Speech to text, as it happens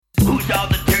Who's on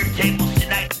the turntables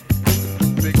tonight?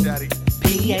 Big Daddy.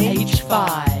 PH5.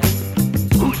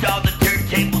 Who's on the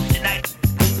turntables tonight?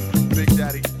 Big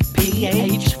Daddy.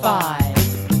 PH5.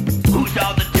 Who's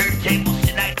on the turntables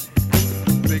tonight?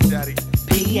 Big Daddy.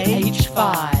 PH5.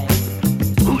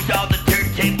 Who's on the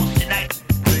turntables tonight?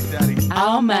 Big Daddy.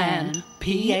 Our man,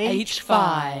 PH5.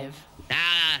 I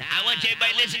want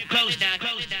everybody to listen close now.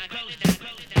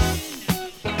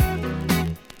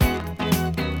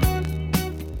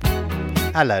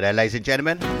 Hello there, ladies and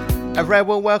gentlemen. A very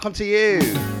warm welcome to you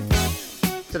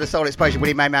to the Soul Explosion with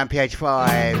your main man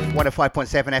PH5,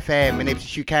 105.7 FM in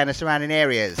Ipswich, UK and the surrounding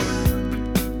areas.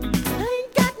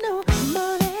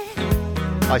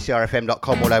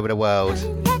 ICRFM.com all over the world.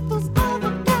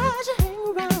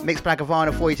 Mixed bag of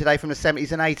vinyl for you today from the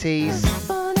 70s and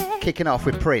 80s. Kicking off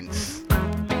with Prince.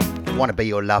 Wanna Be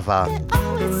Your Lover.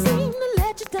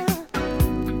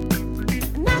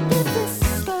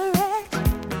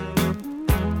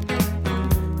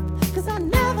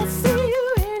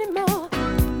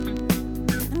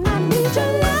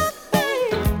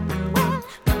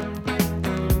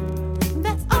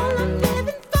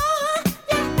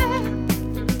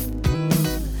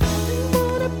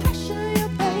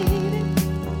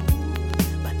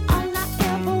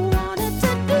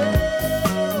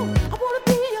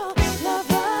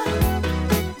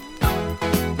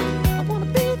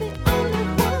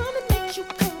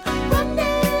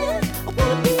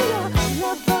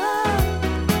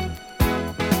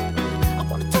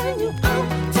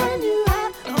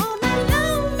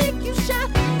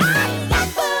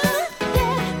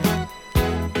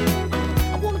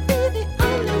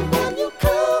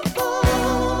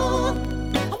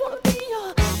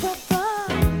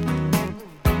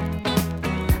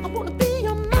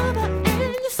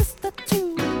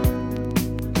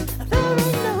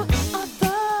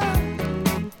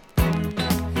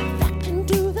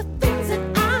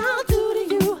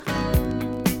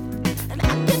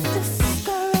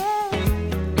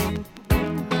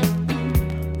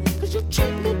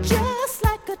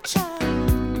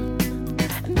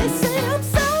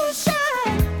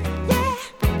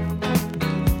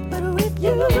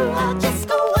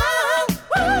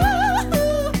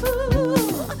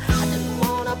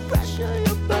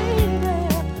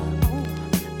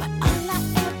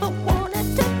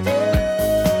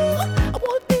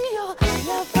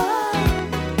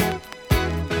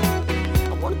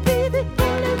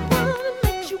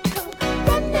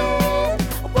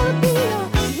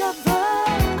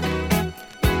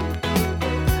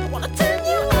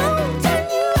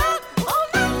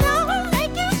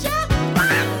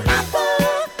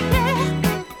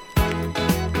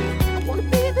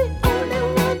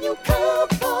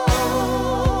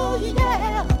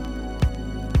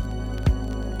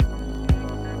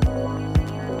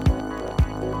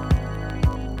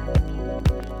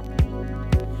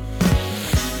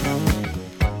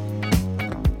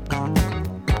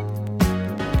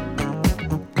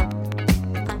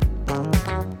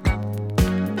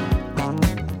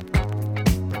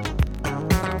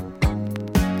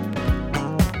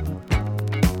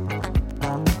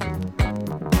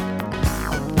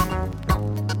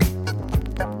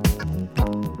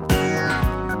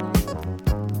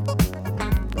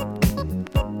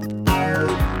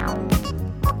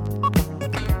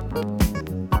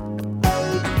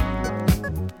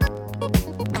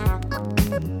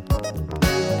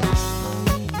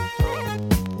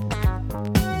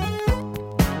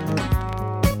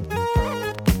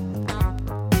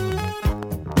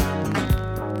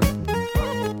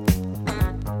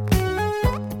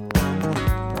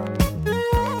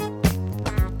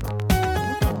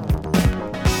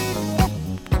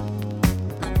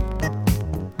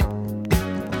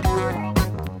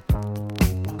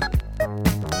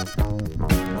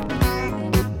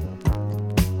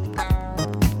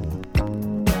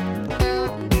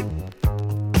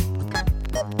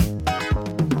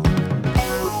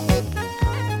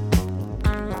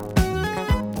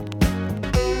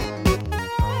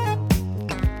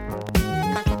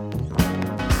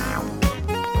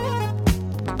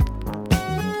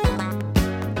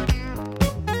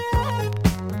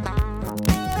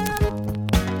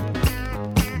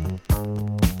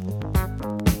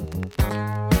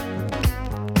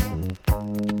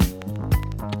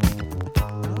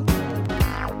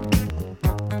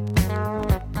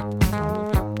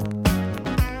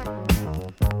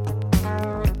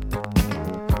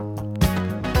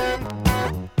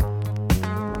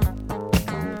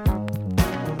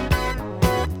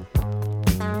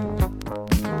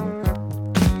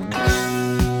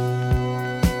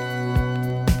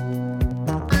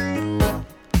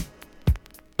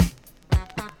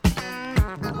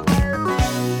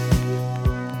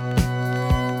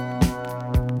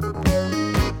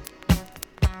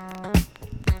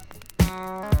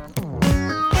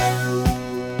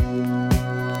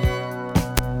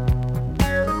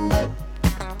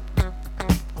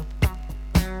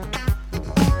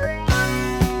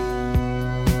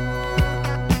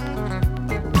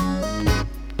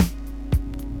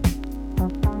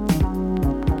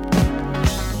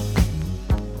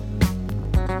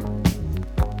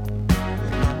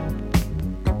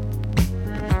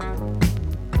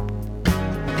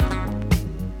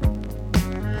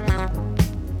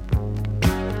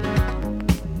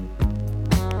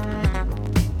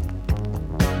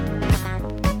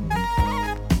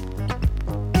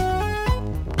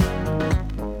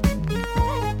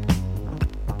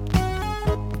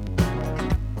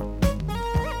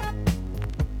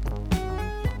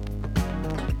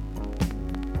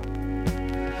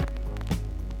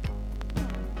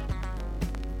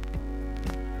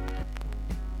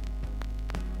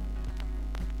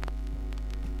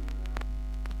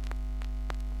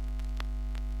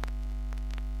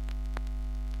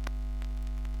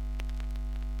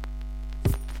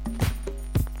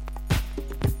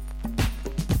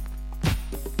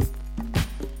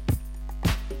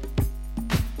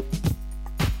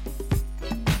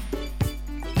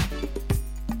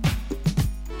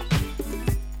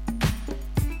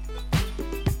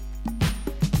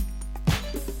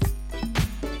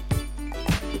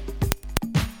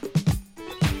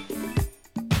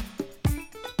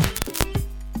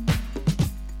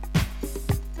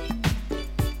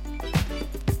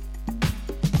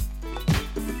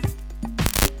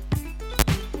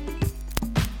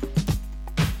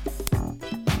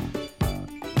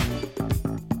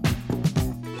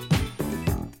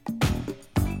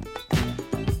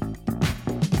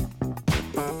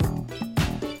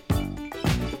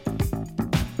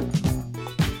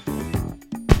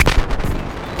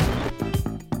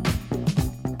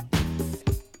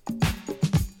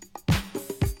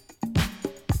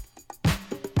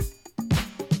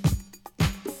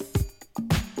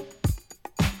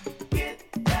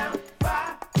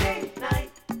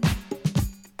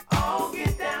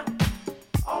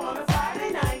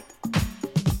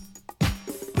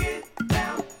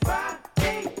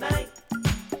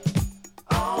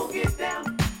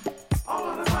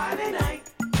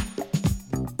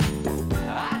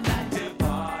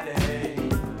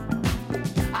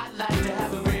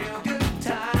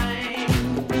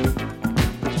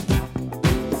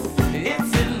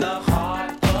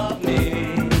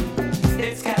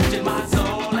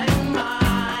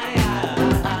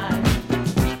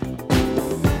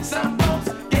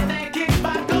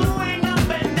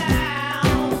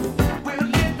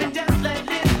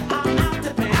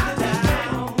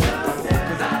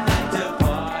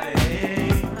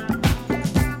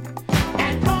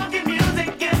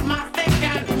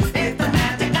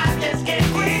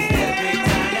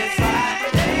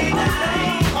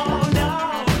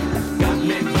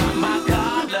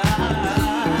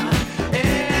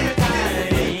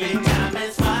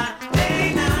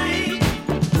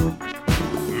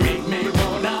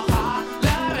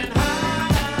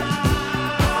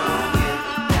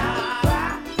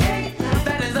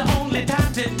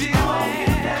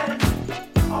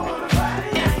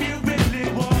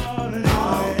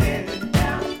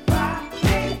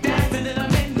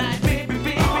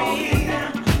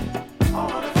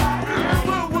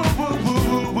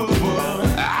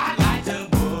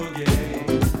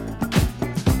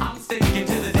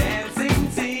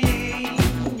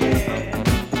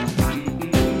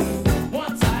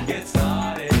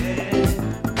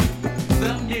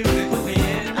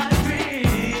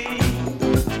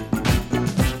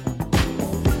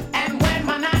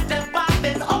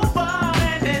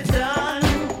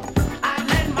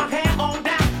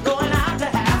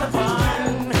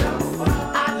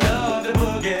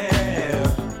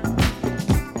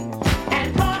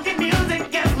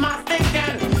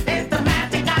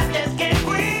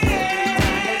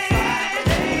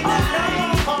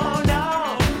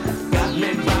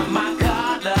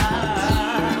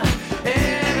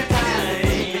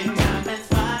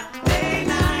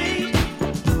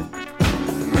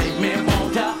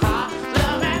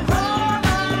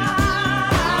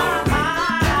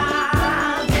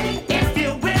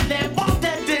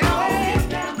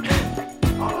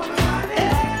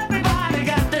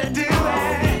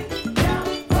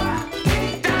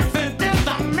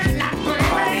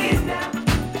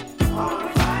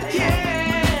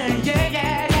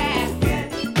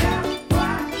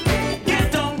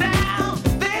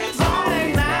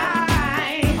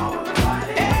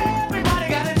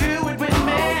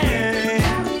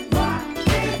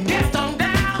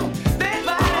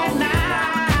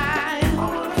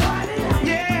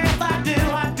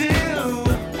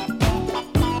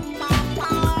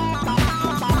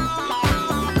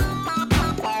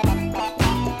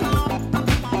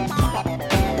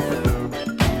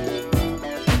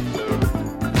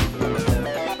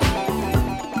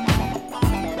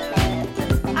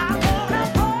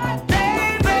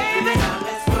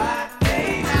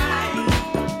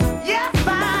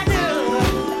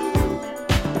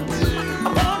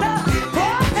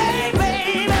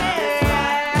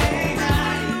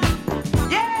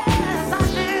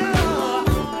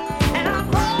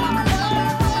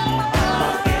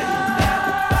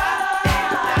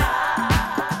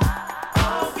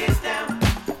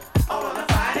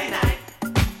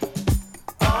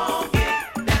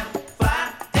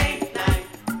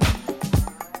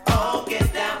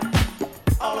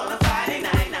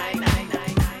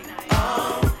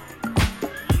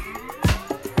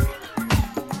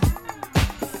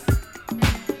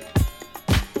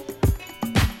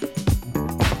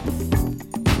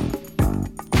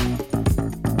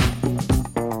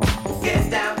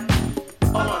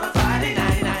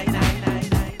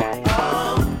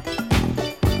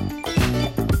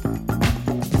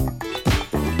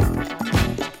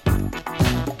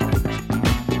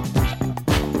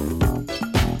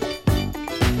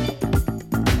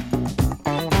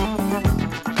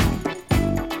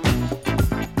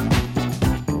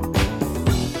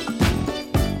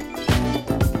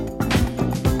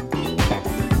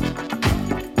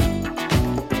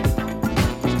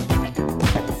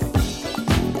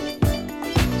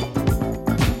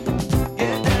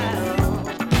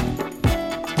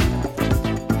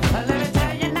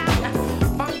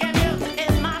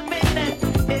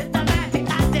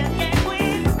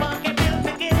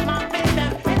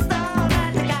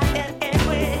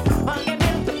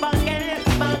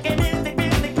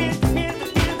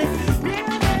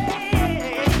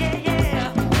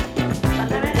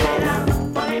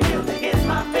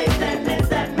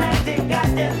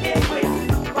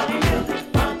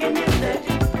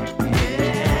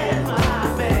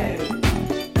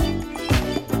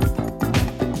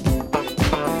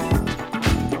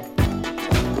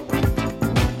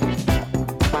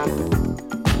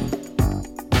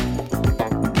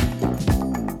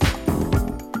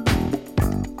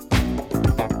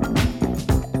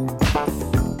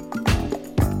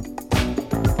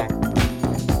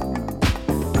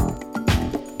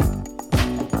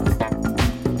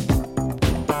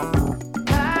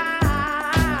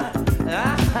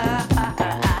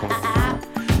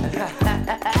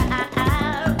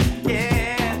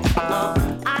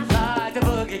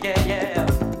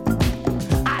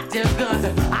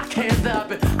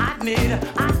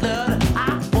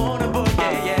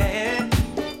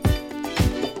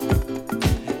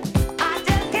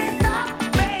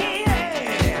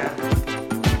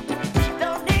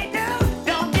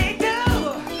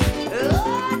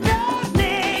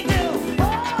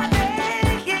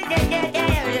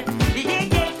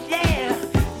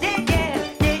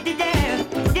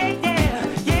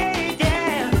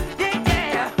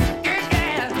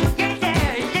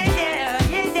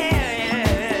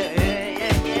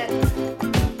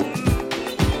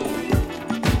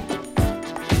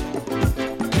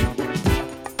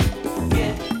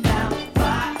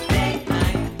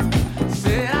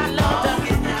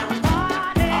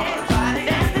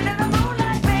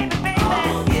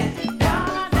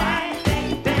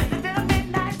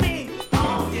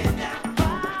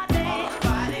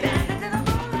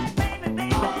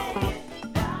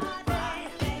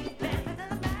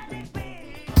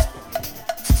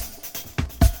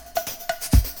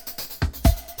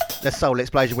 The Soul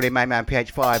Explosion with main man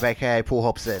PH5, aka Paul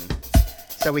Hobson.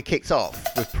 So we kicked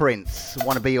off with Prince,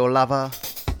 Wanna Be Your Lover.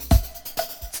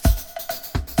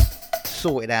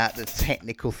 Sorted out the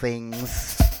technical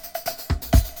things.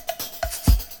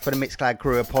 For the Mixcloud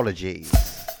crew, apologies.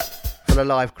 For the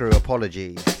live crew,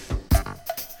 apologies.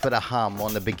 For the hum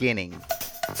on the beginning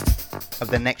of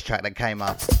the next track that came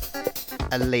up.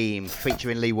 Aleem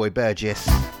featuring Leroy Burgess.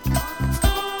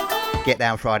 Get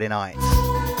Down Friday Night.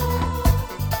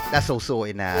 That's all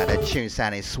sorted now. The tune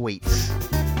sounding sweet.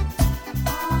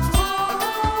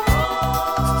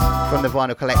 From the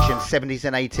vinyl collection 70s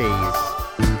and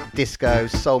 80s. Disco,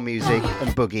 soul music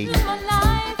and boogie.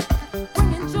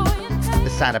 The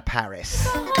sound of Paris.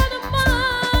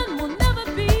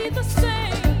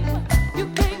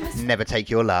 Never Take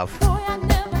Your Love.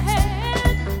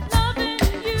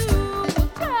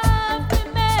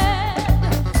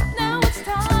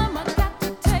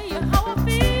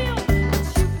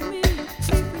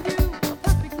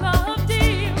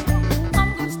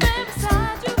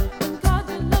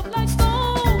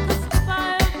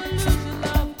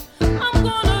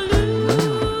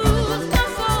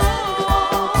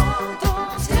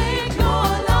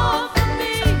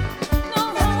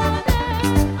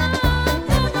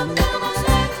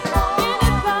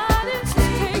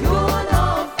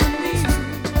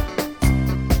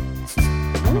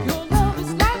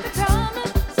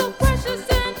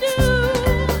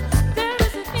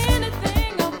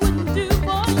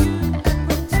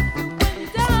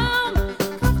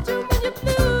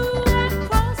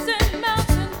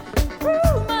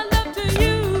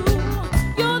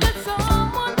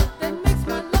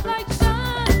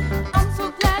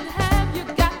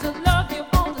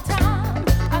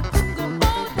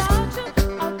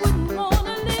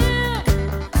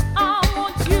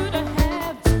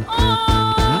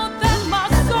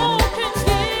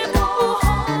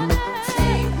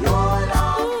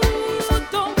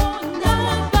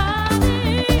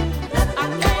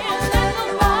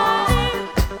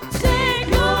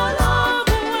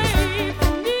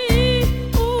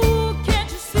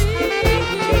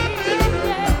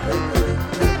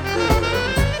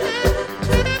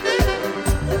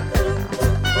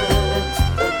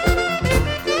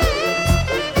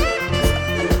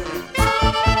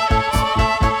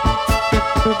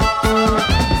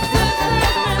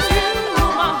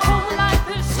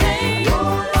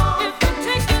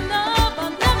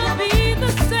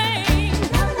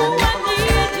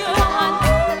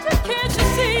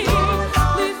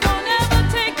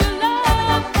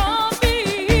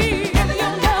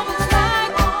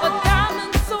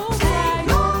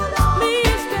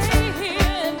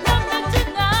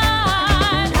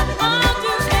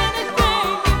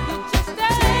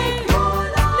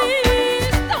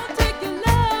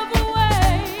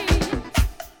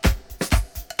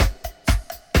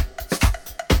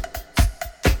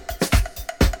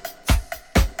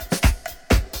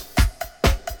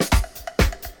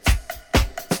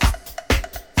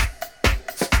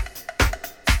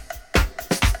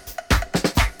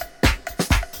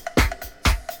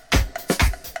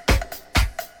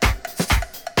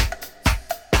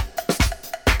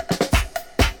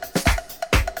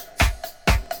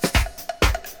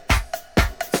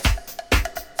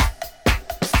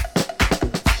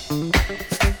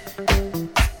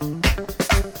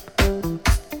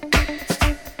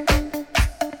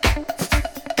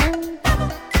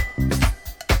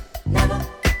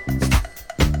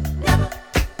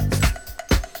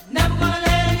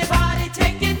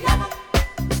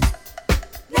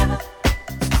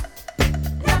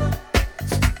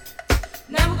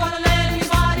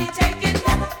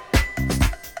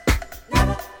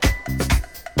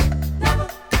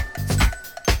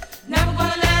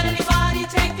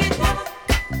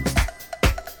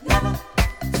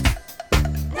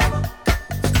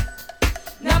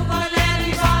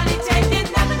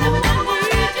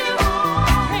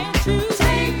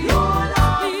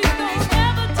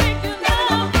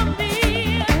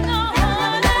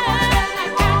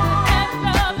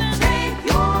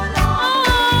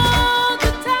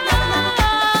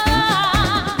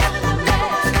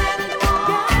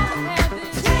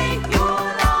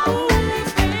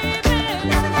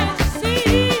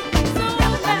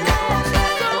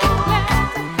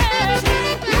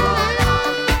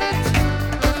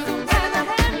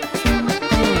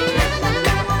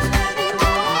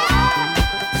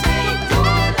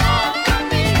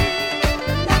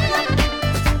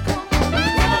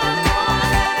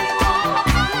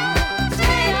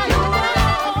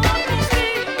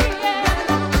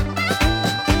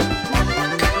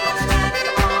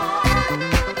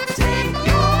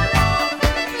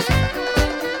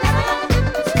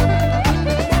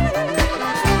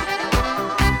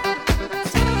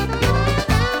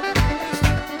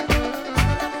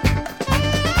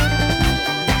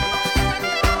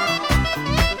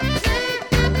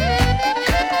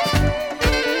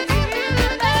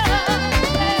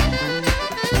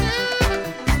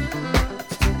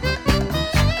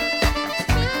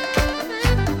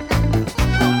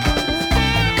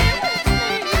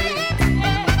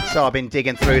 So I've been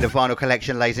digging through the vinyl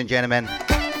collection, ladies and gentlemen.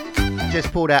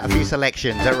 Just pulled out a few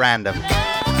selections at random.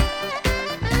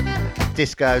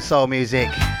 Disco, soul music,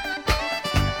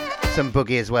 some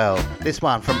boogie as well. This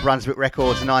one from Brunswick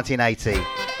Records, 1980.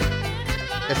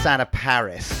 The sound of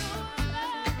Paris.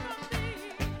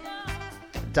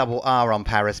 Double R on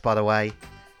Paris, by the way.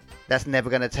 That's never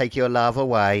going to take your love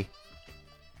away.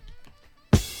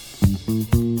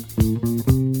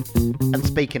 And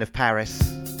speaking of Paris,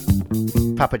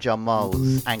 Papa John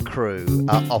Moles and crew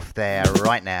are off there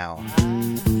right now.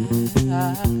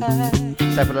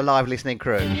 So for the live listening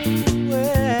crew,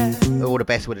 all the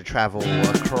best with the travel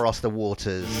across the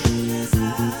waters.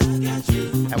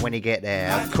 And when you get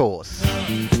there, of course,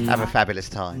 have a fabulous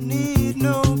time.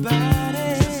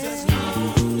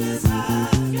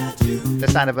 The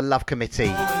sound of a love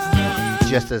committee,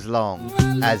 just as long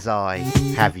as I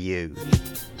have you.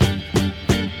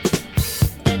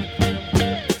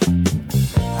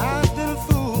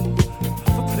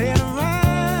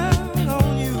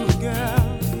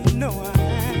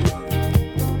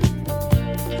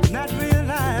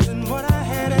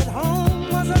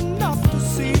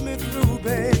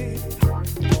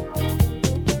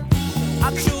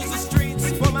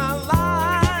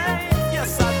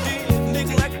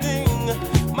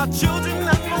 Children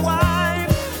and my wife,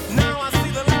 now I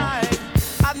see the light.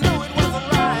 I know it wasn't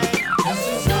right.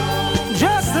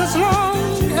 Just as long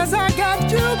as I got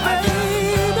you, baby,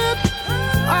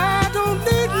 I don't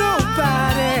need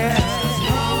nobody.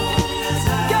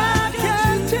 God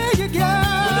can tell you, girl,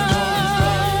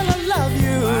 I love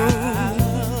you.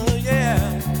 Yeah.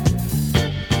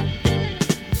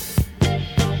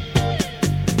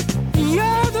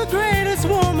 You're the greatest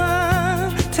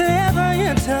woman to ever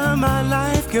enter my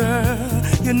life. Girl,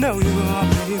 you know you are,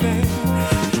 baby.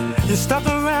 You stuck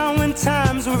around when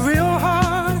times were real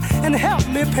hard and helped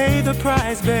me pay the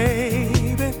price,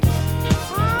 baby.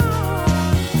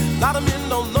 A lot of men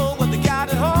don't know what they got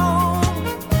at home.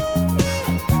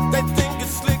 They think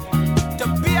it's slick to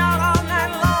be out all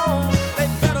night long. They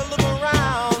better look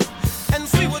around and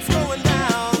see what's going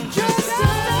down. Just as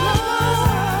long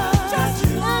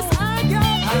as I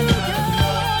got you,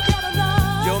 girl,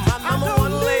 you're my number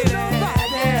one lady.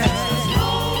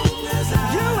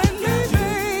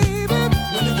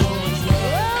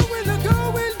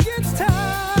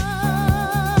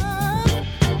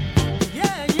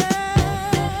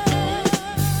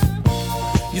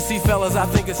 Fellas, I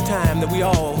think it's time that we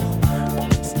all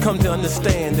come to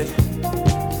understand that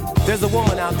there's a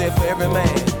woman out there for every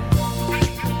man.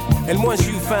 And once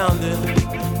you found her,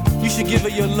 you should give her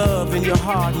your love and your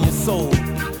heart and your soul,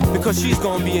 because she's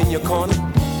gonna be in your corner.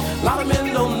 A lot of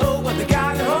men don't know what they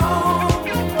got at home.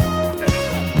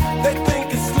 They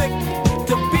think it's slick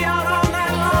to be out all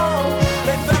night long.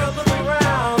 They better look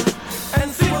around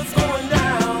and see what's going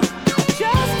down.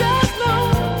 Just as long.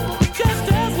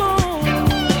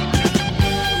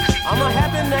 I'm a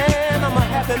happy man,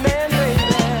 baby.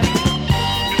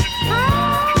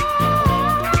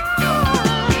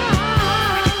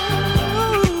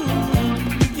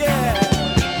 Yeah.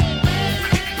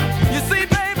 You see,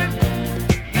 baby,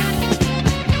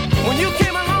 when you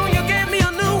came along, you gave me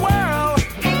a new world.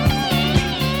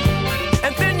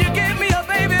 And then you gave me a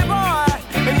baby boy.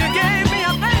 And you gave me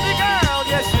a baby girl.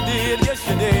 Yes, you did,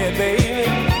 baby.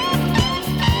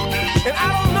 And I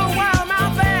don't know why I'm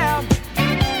out there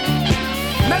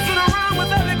messing around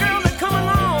with every girl that come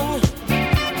along,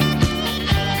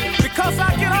 because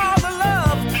I get all the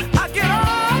love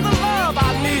I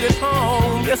need at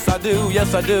home. Yes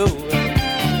I do.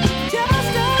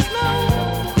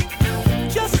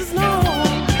 Just as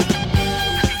long,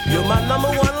 you're my number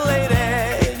one lady,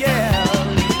 yeah.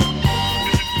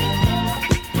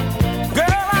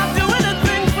 Girl, I'll do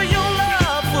anything for your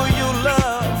love, for your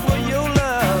love, for your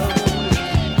love.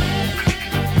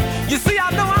 You see,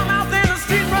 I know I'm out there in the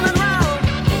street running around,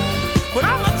 but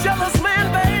I'm a jealous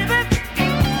man, baby.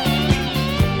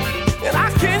 And I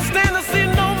can't stand to see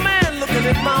no man looking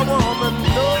at my woman.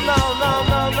 No.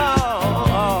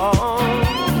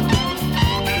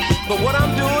 But what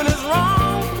I'm doing is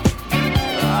wrong.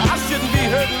 I shouldn't be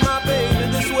hurting my baby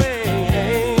this way,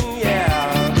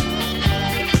 yeah.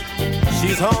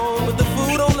 She's home with the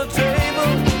food on the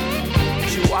table.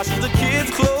 She washes the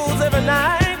kids' clothes every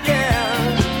night, yeah.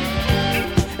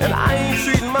 And I ain't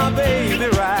treating my baby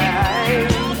right.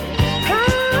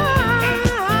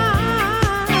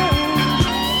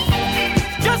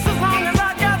 Just as long as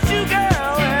I got you,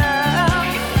 girl, well,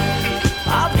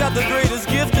 I've got the greatest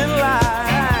gift in life.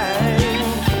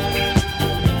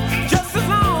 Just as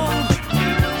long,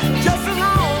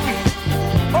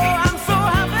 oh, I'm so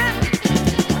happy.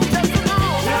 Just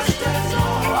as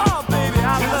long, oh, baby, I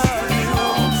love you.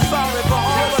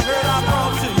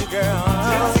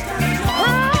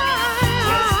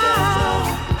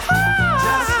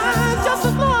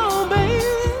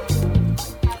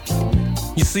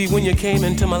 See, when you came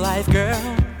into my life, girl,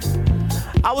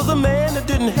 I was a man that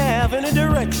didn't have any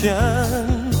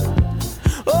direction.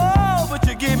 Oh, but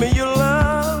you gave me your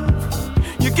love.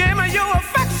 You gave me your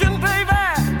affection, baby.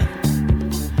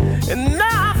 And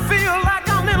now I feel like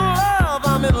I'm in love.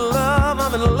 I'm in love.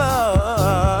 I'm in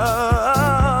love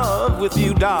with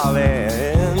you, darling.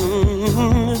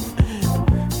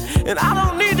 And I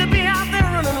don't need to be out there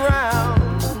running around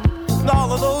with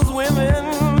all of those women.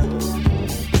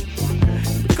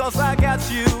 Because I got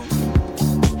you.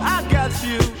 I got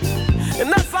you. And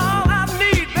that's all I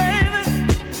need, baby.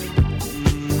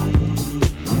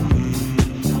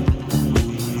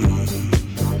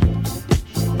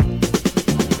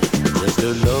 Just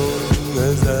as long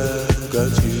as I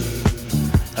got you,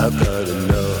 I've got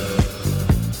enough.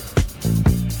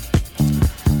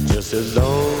 Just as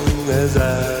long as I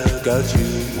got you,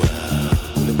 wow,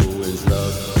 the boy's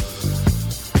love.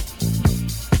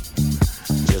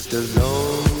 Just as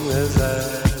long as I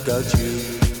got you,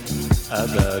 I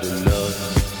got enough.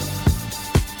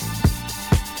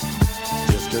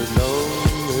 Just as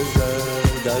long as I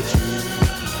got you,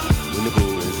 when the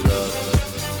boy's love.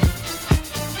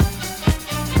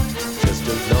 Just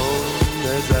as long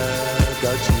as I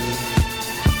got you,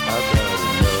 I got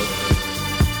enough.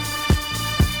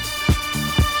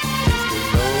 Just as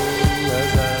long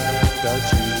as I got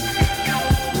you,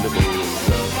 when the boy's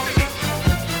love.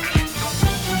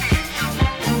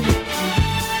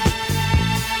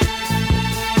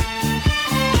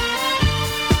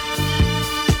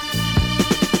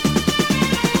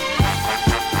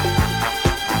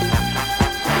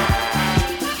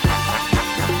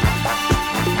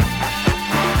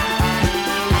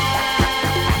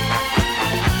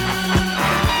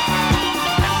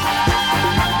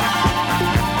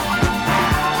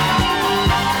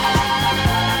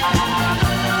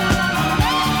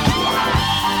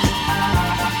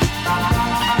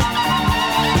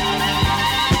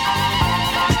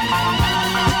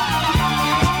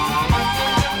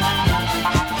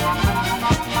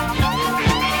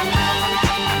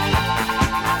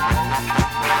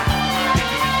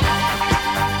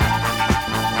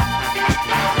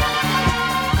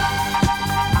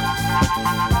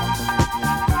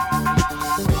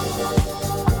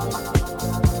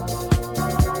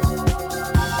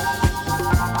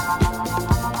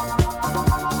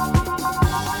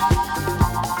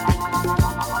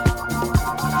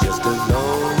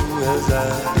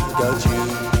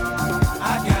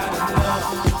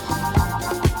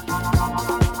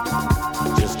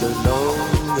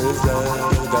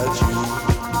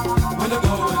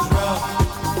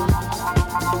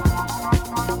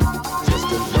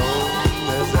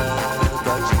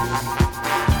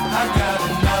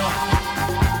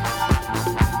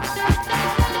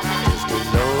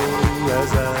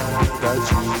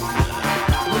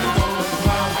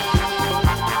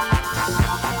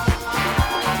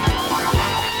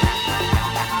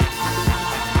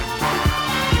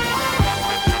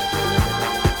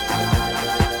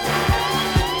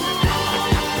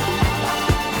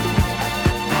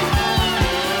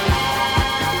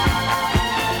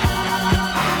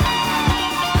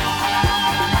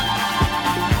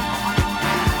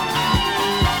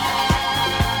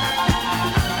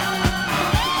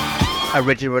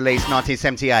 Original release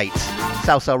 1978,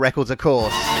 Soulful Records of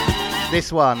course.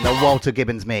 This one, the Walter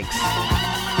Gibbons mix.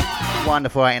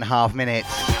 Wonderful 8.5 minutes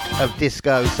of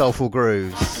disco soulful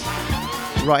grooves.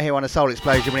 Right here on the Soul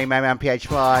Explosion, with me, man,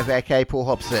 PH5, aka Paul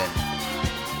Hobson.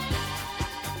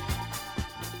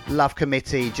 Love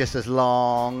Committee, just as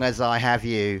long as I have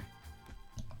you.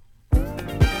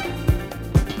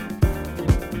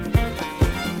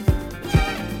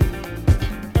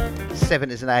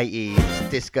 70s and 80s,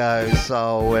 disco,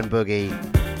 soul and boogie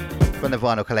from the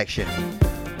vinyl collection.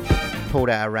 Pulled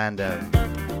out at random,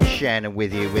 sharing them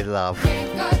with you with love.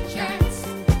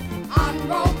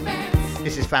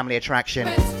 This is Family Attraction,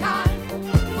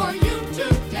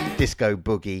 disco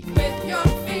boogie.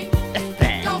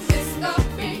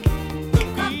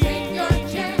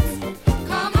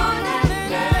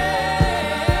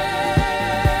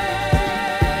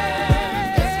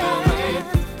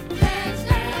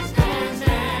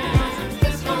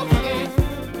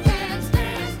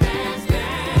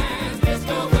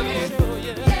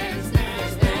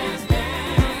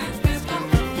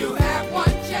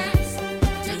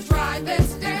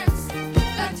 Let's dance.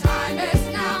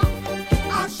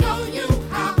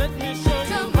 Let me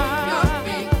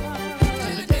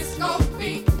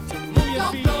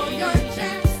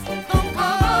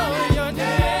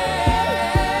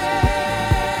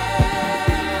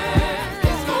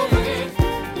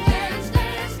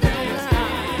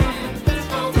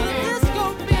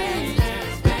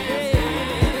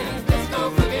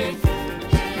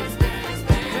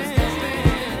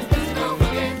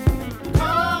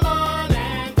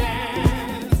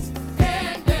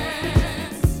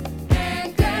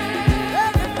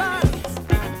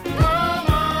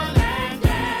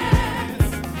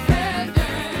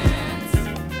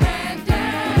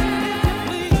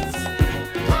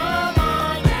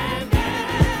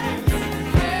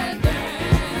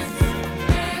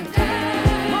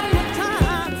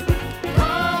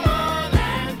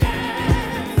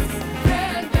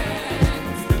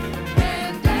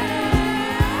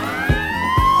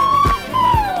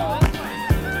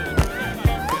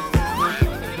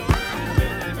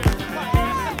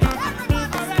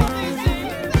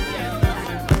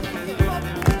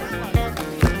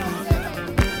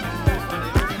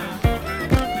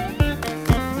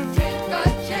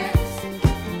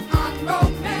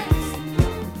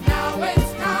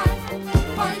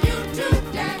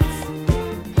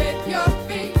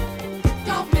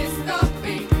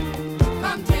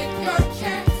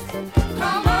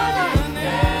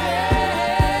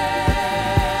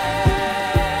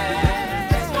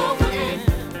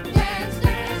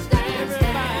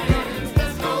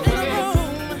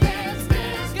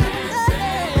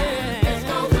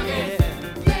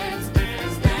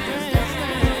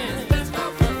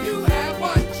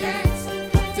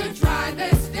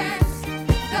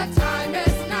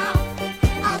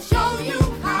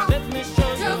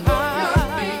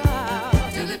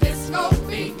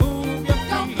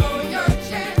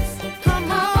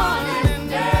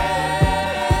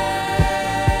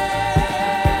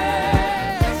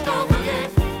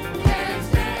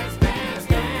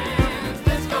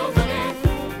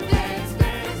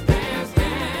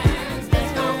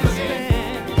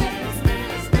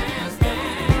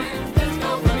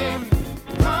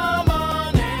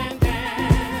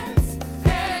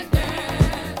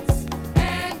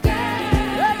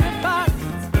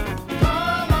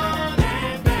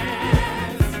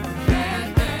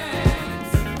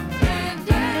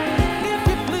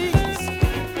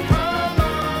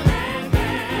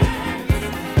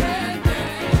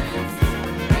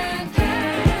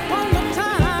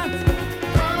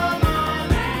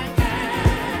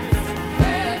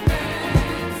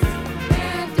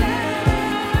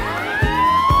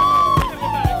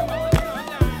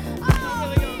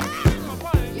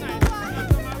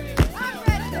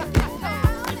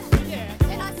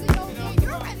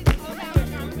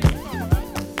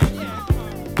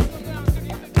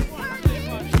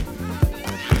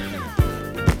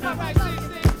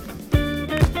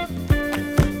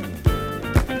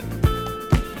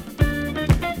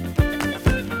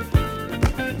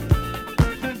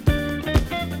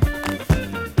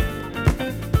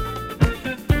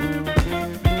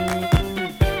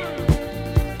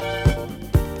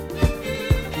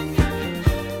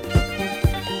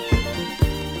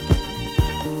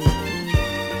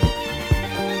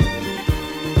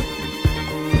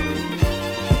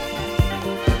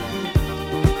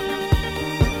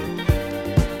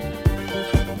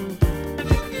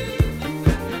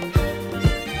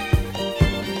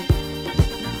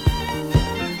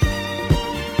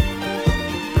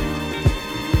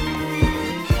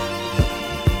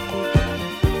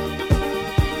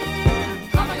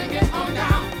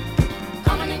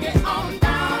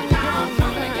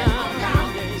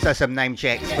Also some name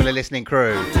checks for the listening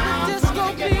crew.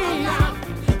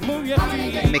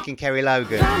 Mick and Kerry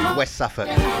Logan, West Suffolk,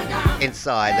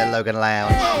 inside the Logan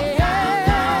Lounge.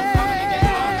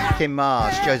 Kim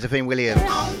Marsh, Josephine Williams,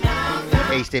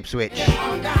 East Ipswich.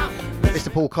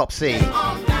 Mr. Paul Copsey,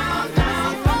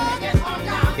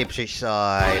 Ipswich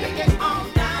side.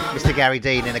 Mr. Gary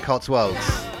Dean in the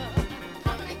Cotswolds.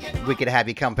 Wicked to have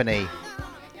your company.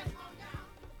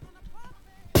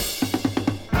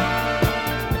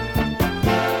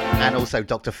 And also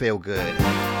Dr. Feelgood,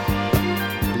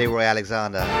 Leroy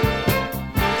Alexander.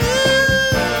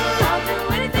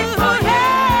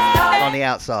 On the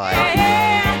outside,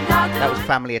 that was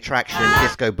Family Attraction,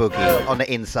 Disco Boogie. On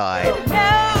the inside,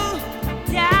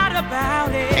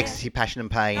 Ecstasy, Passion and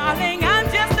Pain.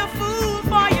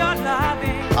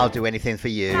 I'll do anything for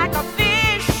you. Like a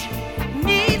fish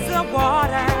needs the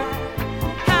water.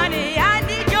 Honey, I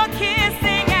need your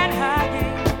kissing and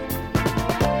hugging.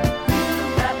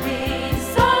 You got me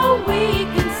so weak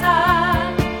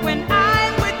inside. When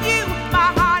I'm with you,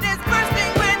 my heart is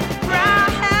bursting with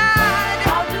pride.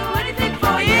 I'll do anything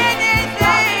for you.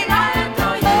 Anything. I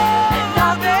adore you. And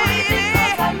I'll do anything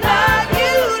 'cause I love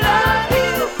you, love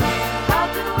you. I'll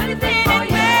do anything for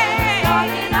you.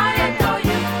 Darling, I adore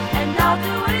you. And I'll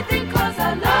do anything 'cause I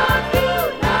love you,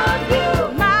 love you.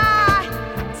 My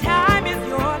time is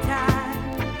your time.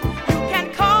 You can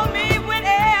call me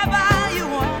whenever you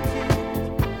want to.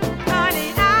 Honey,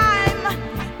 I'm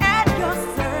at your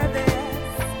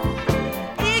service.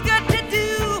 Eager to do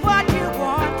what you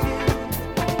want to.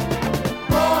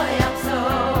 Boy, I'm so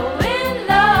in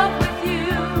love with you.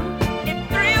 It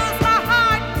thrills my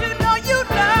heart to know you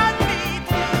love me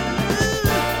too.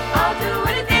 I'll do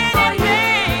anything for you.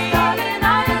 Darling,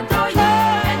 I adore you.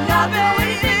 And I'll do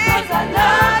anything 'cause I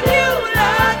love you,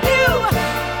 love you.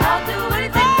 I'll do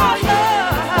anything for you.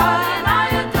 Darling, I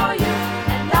adore you.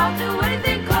 And I'll do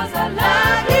anything 'cause I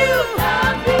love you,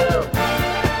 love you.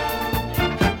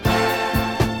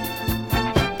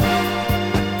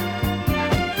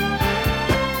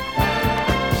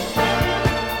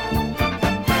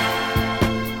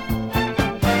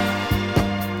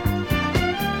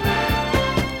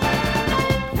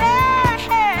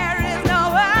 There is no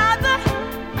other.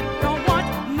 Don't want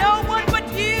no one but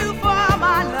you for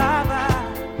my lover.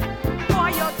 For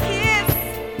your kiss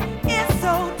is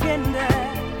so tender.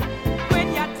 When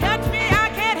you touch me, I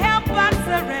can't help but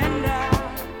surrender.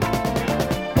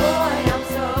 Boy, I'm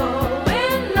so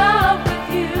in love with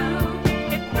you.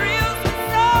 It thrills me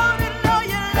so to know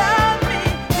you love me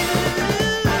too.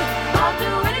 I'll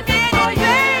do anything for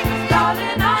you.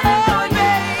 Darling, I adore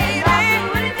you. I'll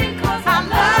do anything 'cause I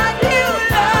love you,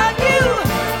 love you.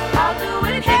 I'll do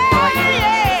anything for you.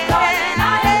 Darling,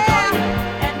 I adore you.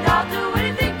 And I'll do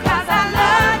anything 'cause I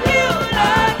love you,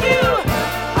 love you.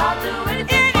 I'll do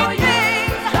anything for you.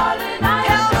 Darling, I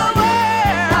adore you.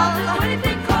 I'll do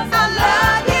anything 'cause I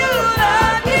love you,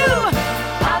 love you.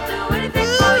 I'll do anything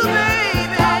for you.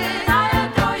 Darling, I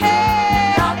adore you.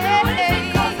 I'll do anything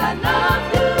 'cause I love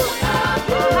you, love you.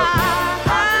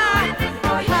 I'll do anything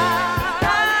for you.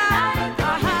 Darling, I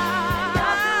adore you.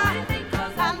 I'll do anything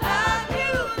 'cause I love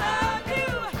you, love you.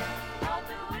 I'll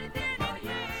do anything for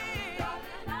you.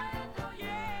 Darling, I adore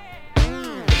you.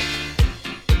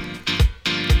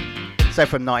 So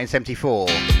from 1974,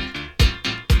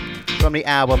 from the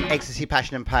album Ecstasy,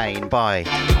 Passion and Pain by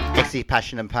Ecstasy,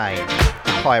 Passion and Pain,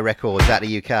 Pi Records out the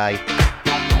UK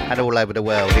and all over the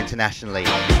world internationally.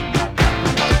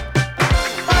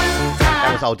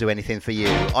 That was I'll Do Anything For You.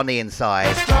 On the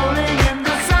inside,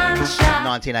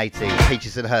 1980,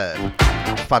 Peaches and Herb,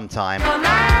 Fun Time.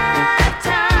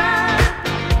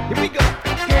 Here we go.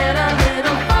 Get a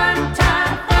little fun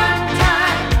time, fun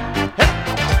time.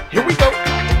 Here we go.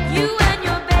 You and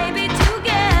your baby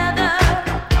together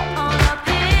on a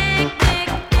picnic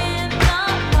in the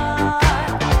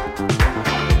park.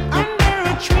 Under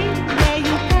a tree where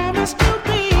you promised to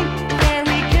be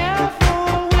very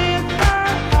careful with her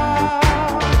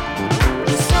heart.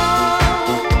 So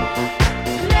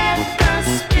let the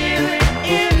spirit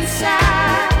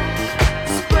inside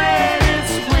spread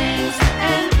its wings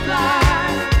and fly.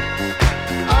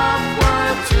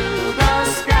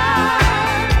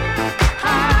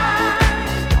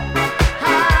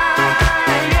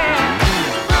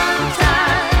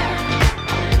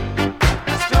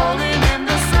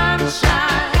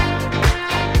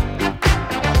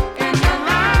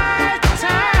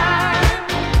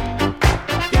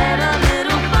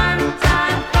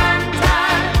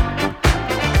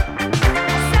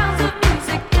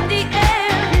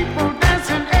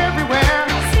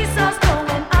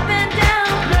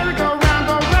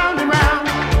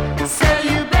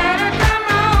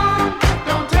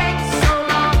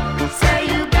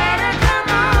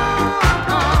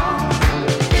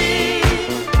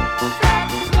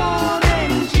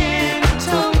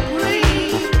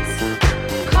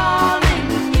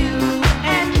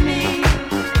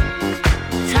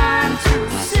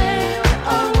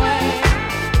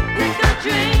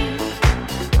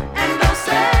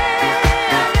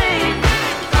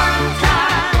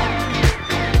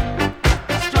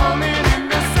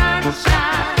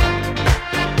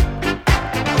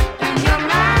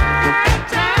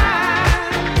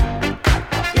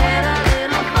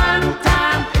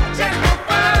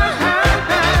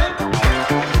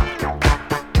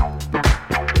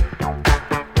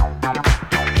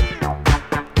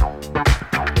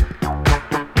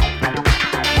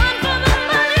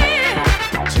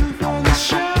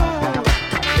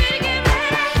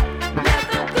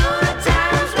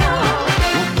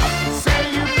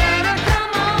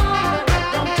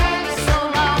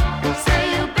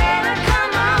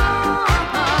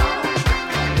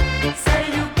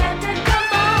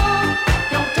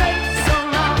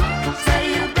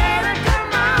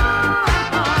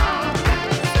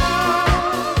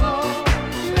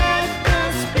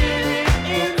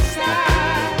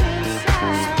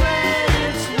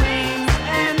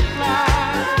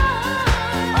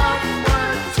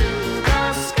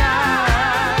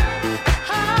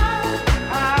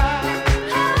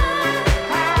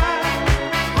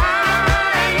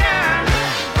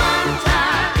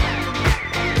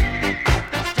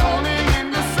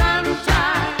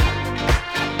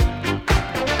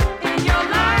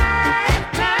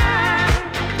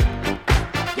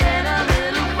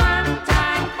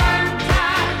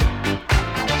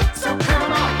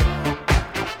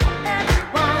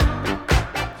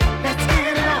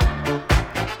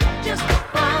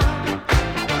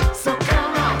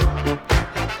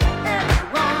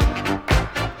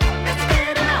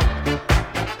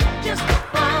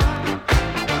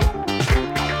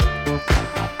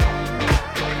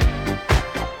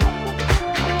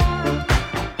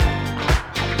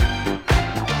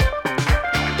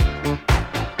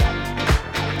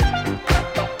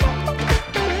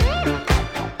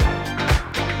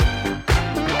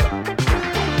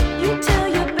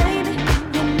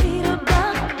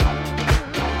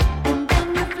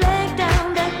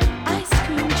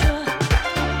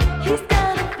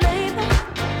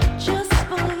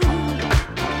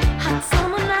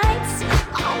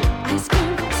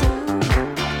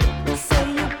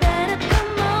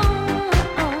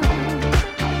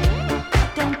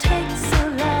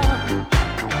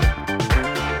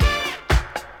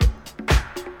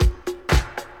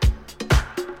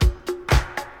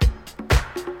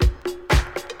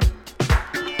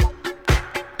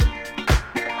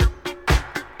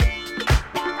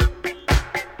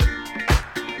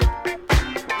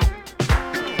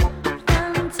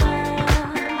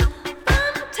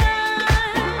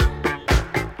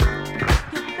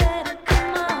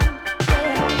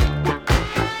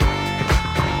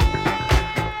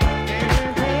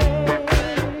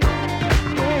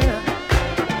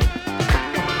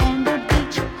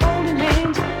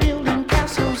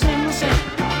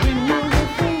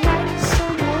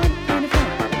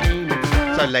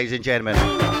 ladies and gentlemen.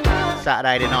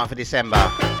 Saturday the 9th of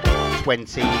December,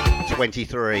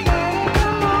 2023.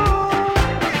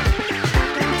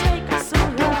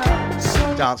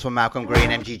 Dance from Malcolm Green,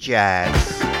 MG Jazz.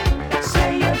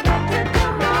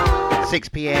 6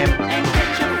 p.m.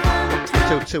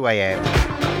 till 2 a.m.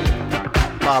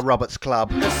 Bar Roberts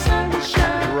Club.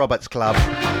 Roberts Club.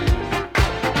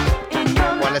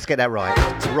 Well, let's get that right.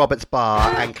 Roberts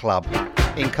Bar and Club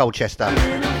in Colchester.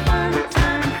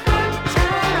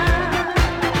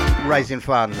 Raising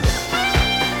funds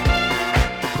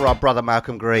for our brother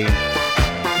Malcolm Green,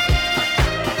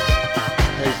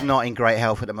 who's not in great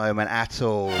health at the moment at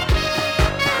all.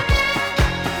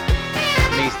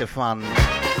 Needs to fund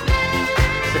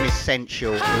some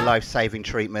essential life-saving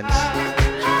treatments.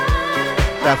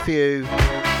 So a few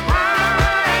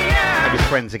of his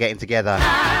friends are getting together.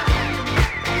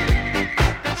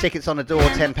 Tickets on the door,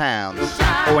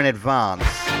 £10, or in advance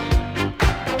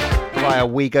via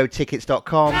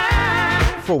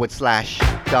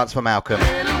wegotickets.com/Dance for Malcolm.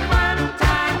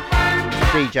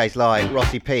 DJs like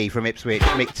Rossi P from Ipswich,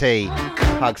 Mick T,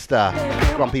 Hugster,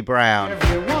 Grumpy Brown,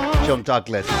 John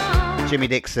Douglas, Jimmy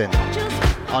Dixon,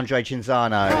 Andre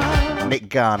Cinzano, Nick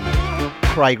Gunn,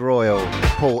 Craig Royal,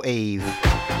 Paul Eve.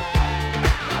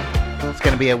 It's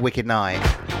going to be a wicked night,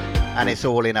 and it's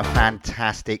all in a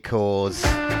fantastic cause.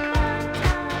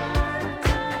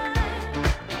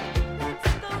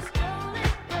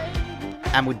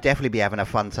 And we'll definitely be having a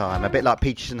fun time, a bit like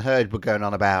Peaches and Herd were going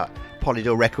on about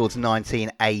Polydor Records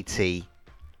 1980.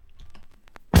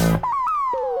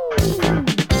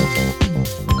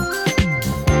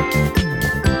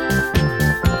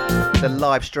 The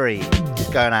live stream is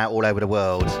going out all over the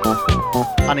world,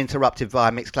 uninterrupted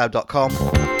via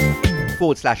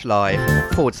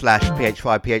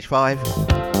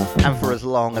mixcloud.com/live/PH5PH5, and for as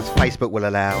long as Facebook will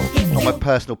allow, on my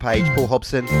personal page, Paul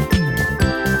Hobson,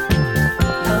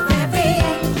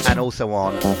 and also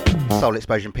on Soul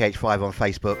Explosion PH5 on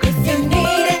Facebook.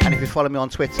 And if you follow me on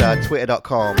Twitter,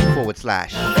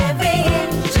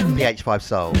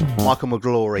 twitter.com/PH5Soul. Michael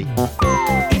McGlory.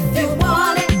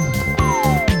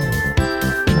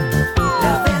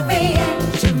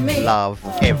 Love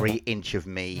every inch of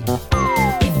me.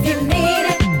 If you need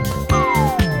it,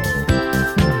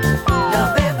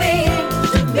 love every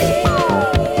inch of me.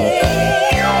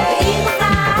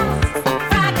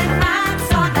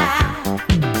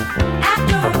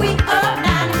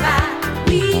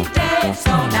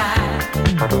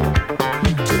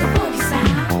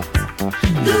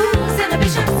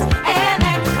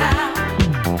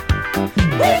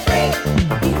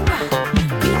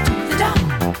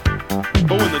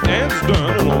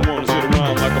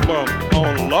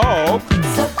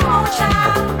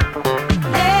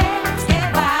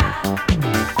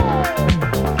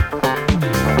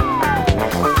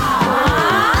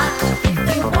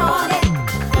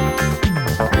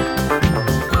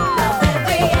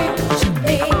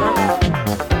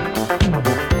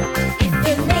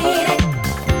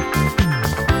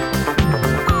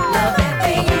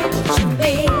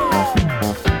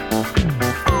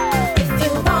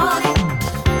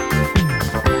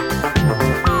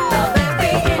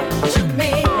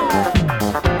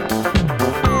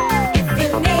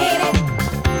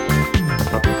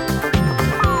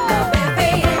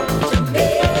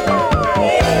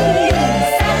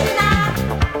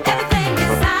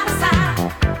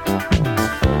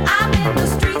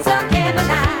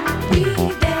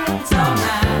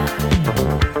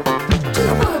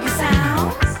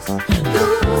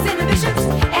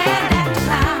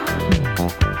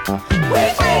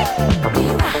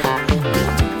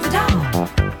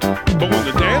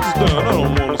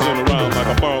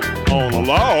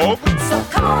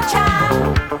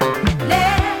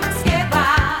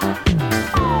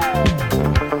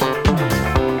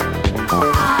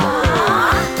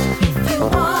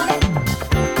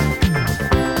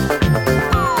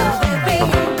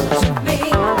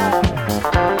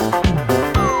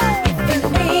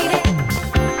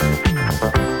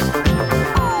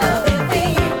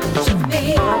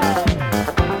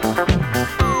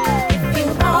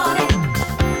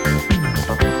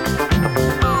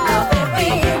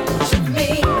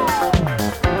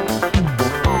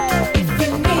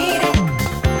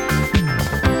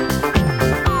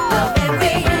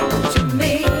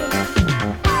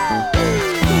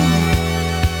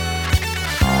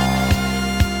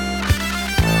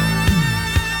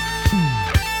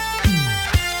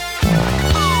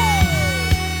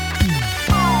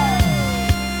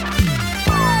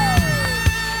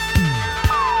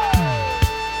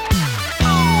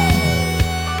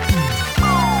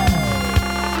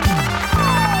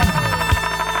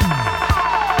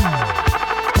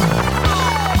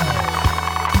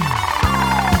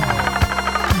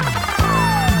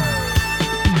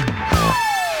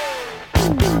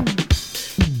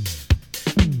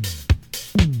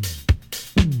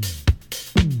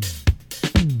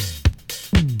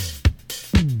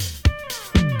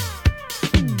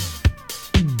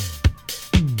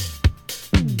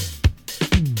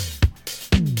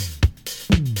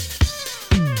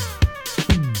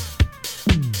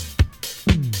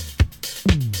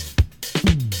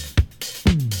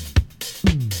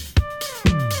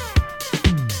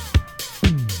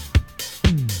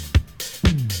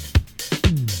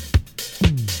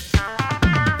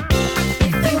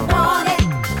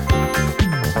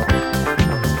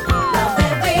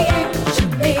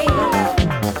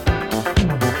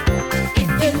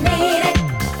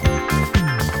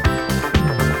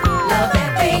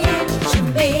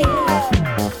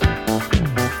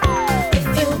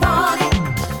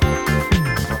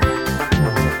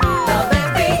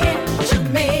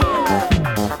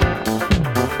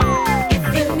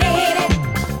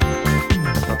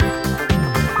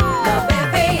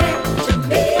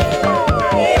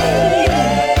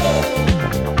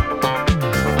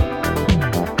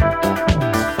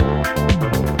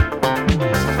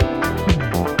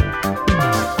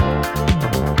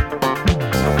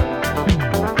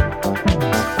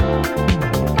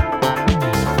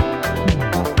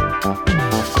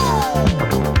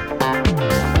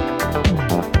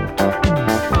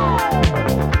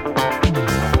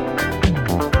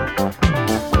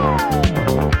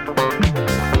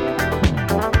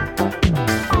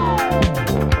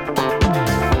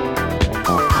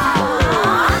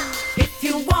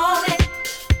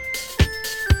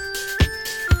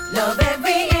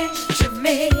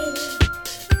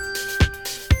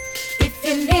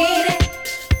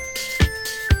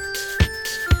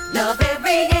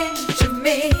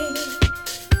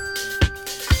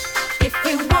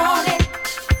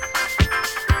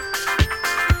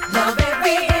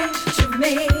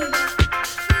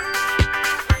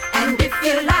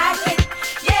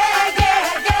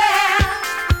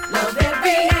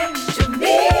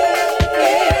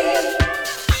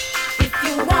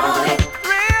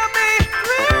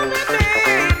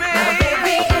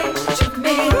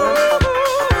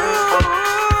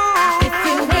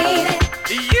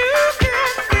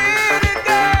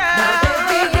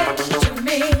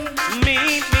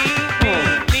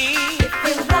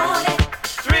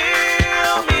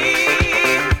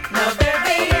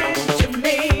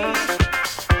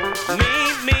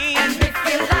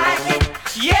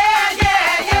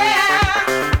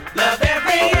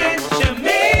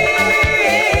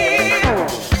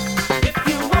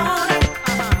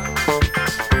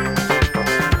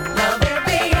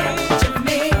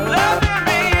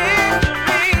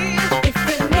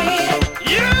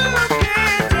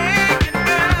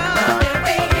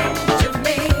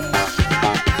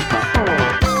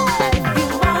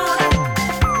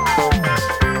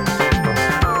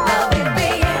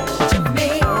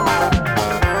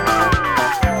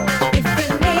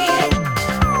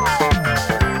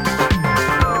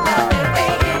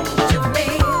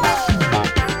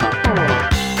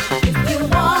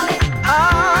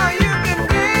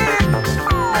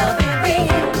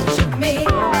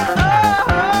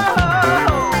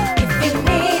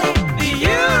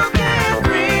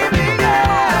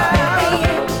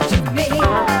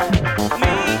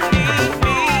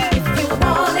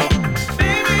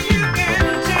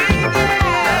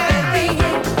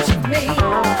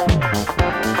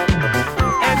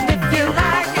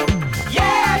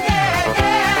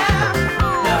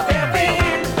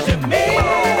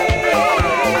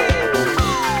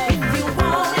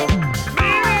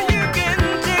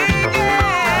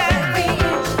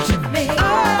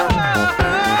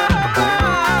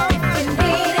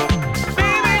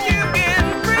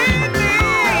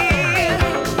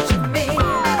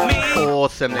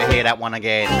 Awesome to hear that one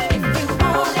again.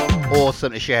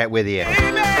 Awesome to share it with you.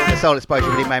 The Soul Exposure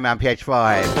with the main man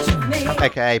PH5,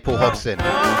 aka Paul Hobson.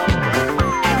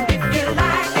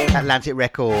 Atlantic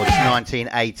Records,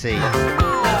 1980.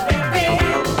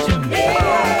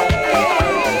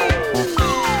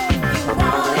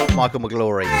 Michael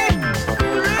McGlory.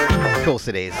 Of course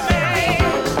it is.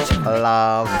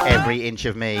 Love every inch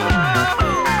of me.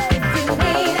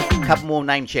 Couple more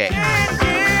name checks.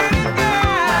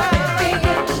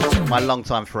 My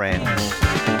longtime friend,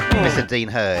 Mr. Dean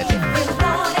Hurd.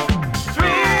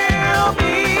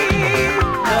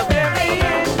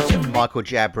 Michael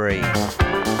Jabry.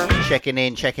 Checking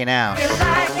in, checking out.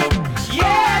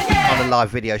 On the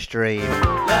live video stream.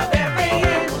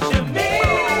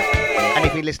 And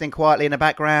if you're listening quietly in the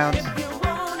background,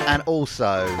 and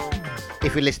also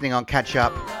if you're listening on catch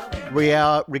up,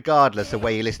 regardless of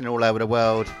where you're listening all over the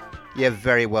world, you're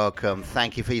very welcome.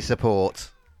 Thank you for your support.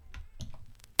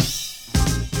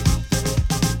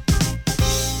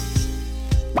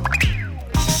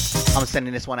 I'm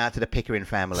sending this one out to the Pickering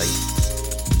family.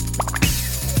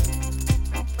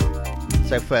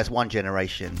 So first, One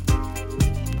Generation.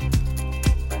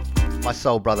 My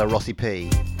soul brother Rossi P,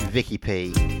 Vicky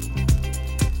P,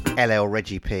 LL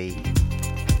Reggie P,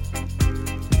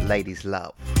 Ladies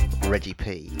Love Reggie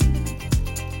P,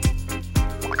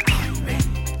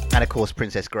 and of course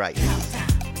Princess Grace.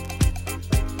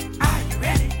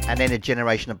 And then a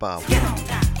generation above,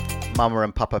 Mama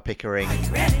and Papa Pickering,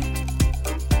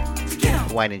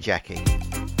 Wayne and Jackie.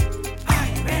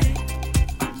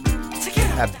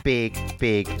 A big,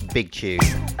 big, big tune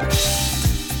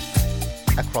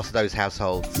across those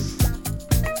households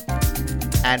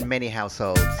and many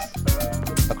households,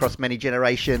 across many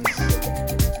generations,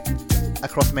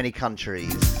 across many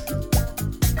countries.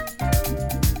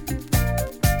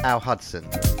 Al Hudson,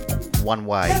 One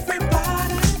Way,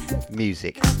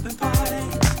 music.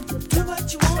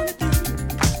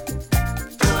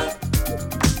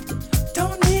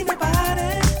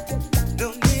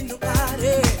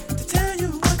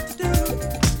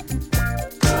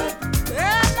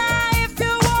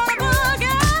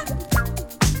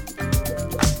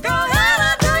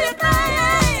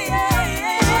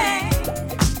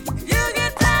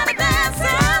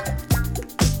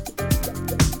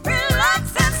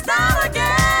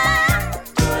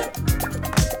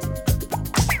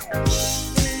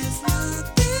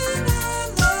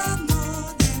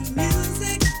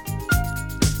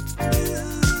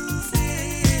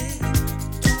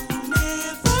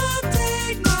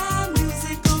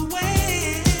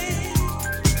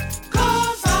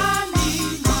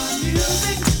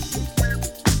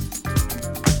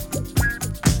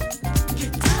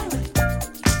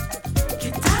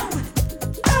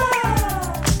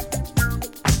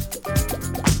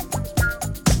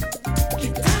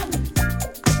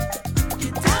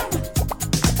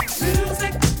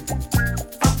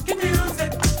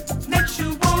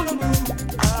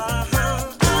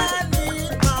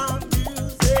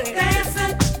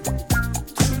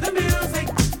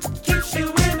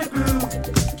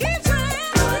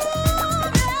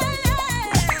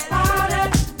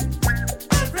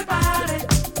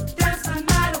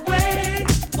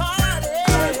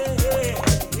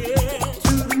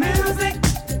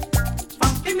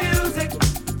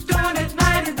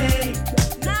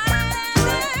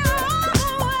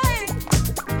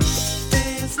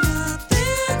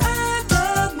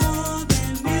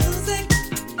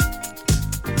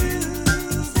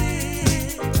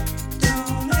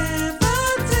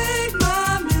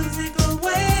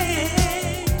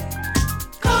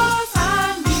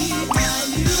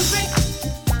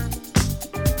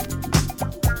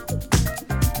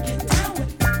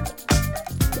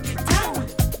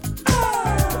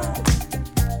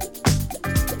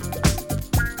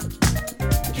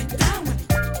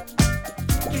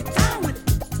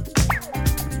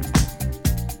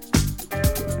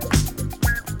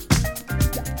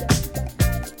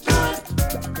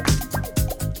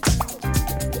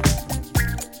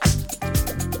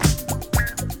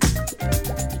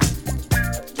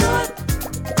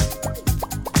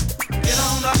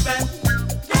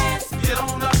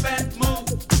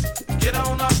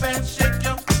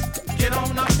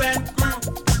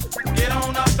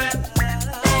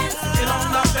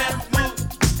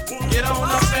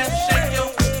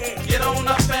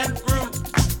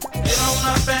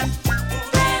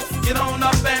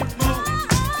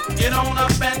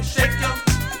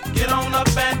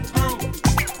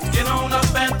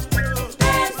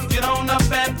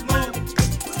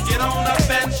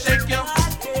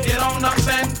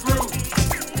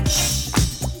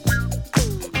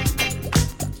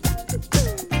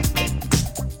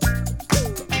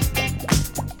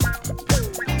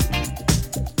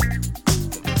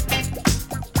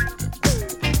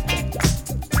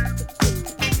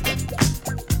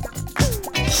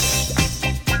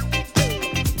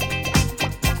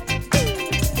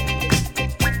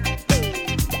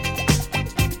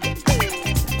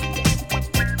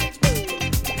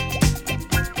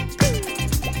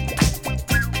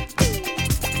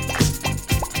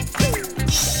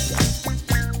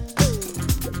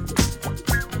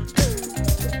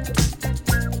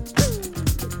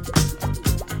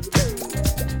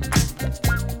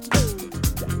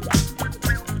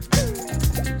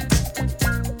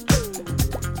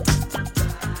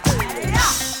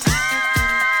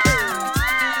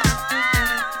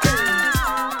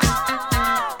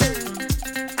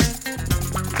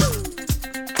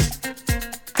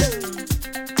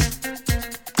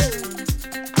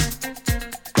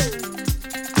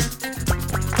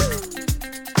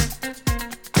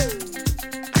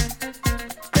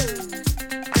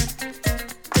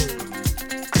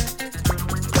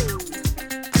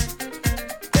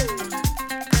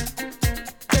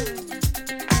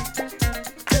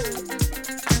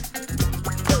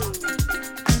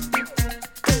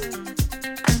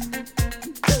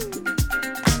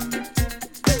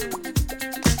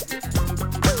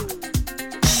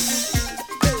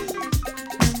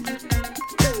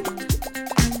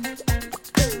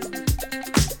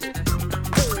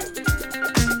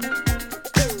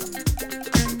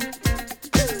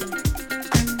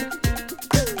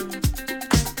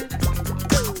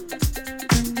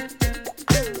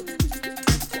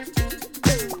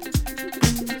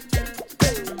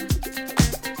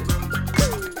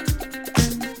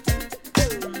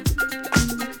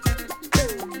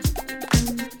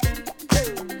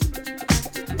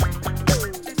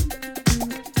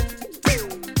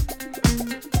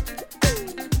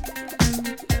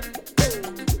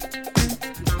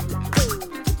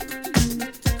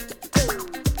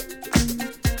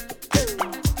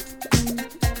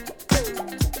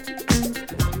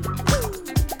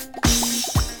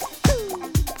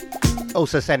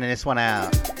 Also sending this one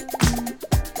out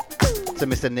to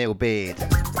Mr. Neil Beard.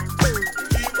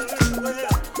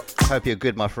 Hope you're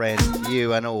good, my friend.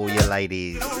 You and all your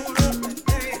ladies.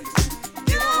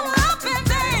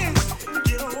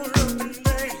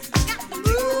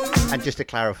 And just to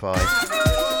clarify,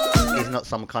 he's not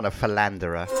some kind of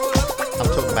philanderer. I'm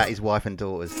talking about his wife and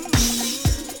daughters.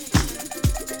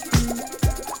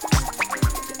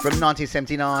 From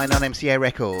 1979 on MCA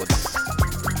Records.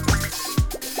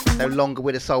 No longer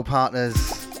with the Soul Partners.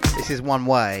 This is One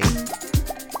Way.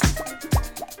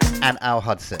 And Al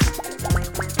Hudson.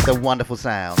 The wonderful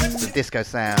sounds, the disco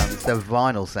sounds, the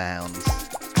vinyl sounds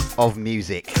of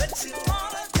music.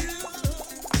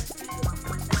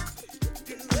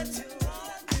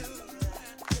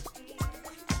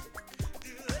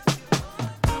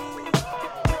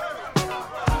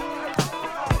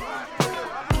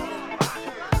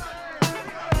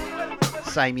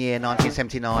 Same year,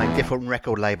 1979, different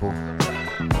record label.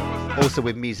 Also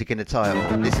with music in the title.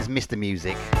 This is Mr.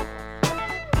 Music.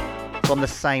 From the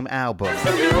same album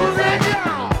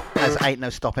as Ain't No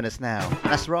Stopping Us Now.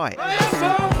 That's right.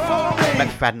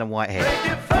 McFadden and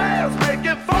Whitehead.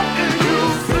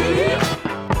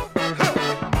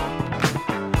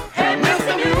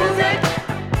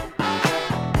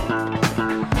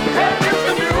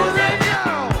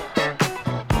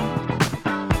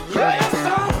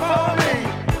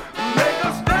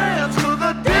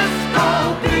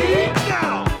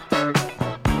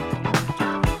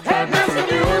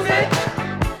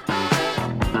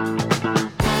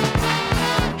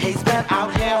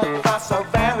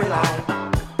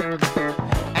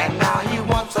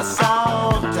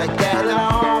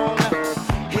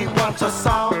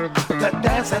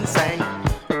 And sing.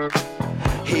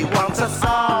 He wants us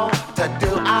all to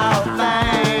do our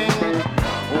thing.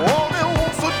 All he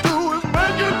wants to do is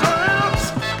make you dance.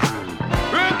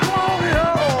 And come on,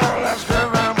 y'all, let's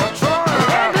give him a try.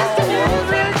 And Mr.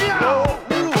 Music,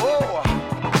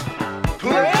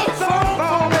 play a song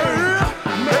for me.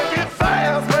 Make it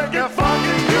fast, make it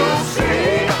funky, you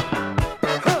see.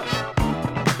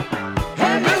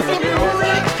 And Mr.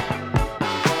 Music,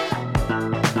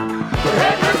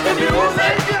 and Mr.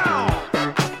 Music.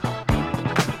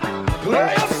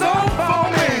 Play a song for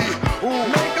me,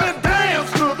 make a dance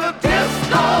to the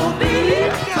disco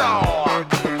beat.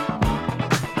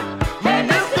 And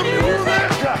Mr. Music,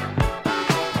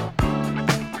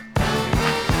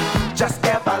 just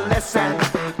ever listen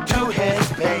to his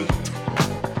beat.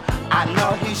 I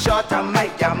know he's sure to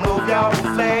make you move your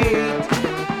feet.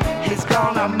 He's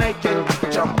gonna make you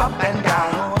jump up and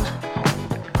down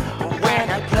when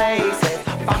he plays his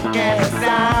funky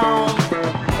sound.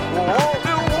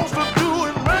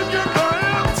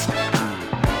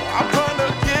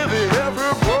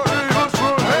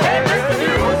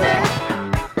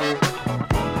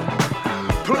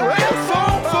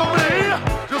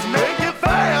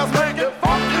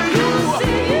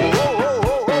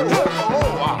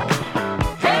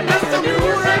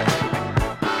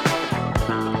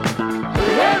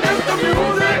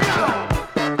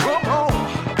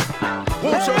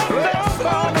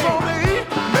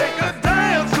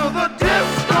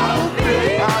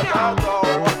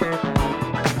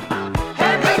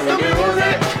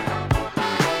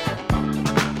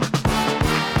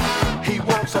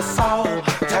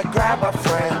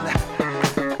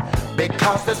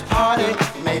 Because this party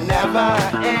may never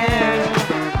end.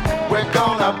 We're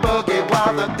gonna boogie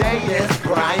while the day is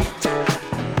bright,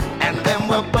 and then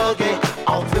we'll boogie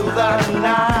all through the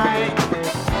night.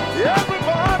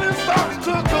 Everybody starts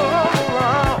to come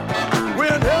around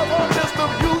whenever Mr.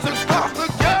 Music starts to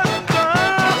get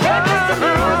down. Yeah, Mr.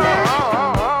 Music.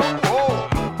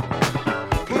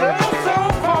 Play a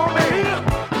song for me,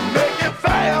 make it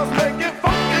fast, make it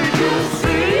funky, you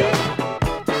see.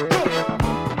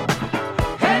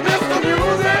 And Mr.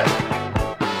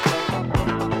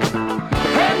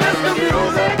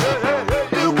 Music,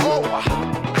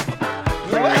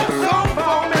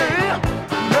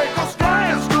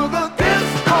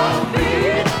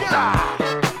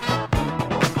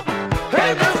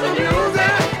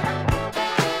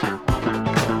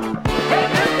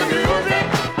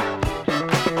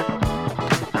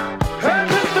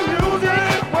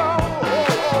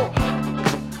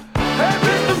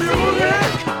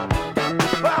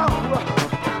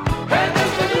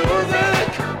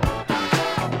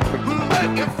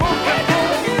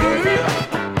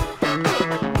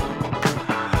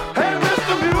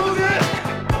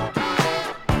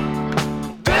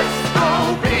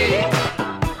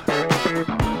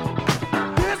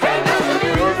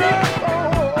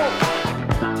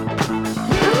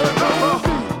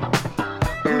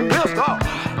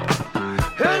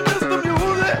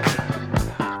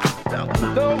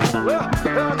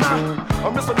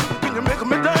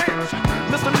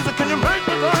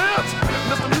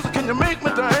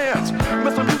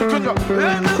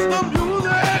 And it's the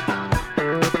music.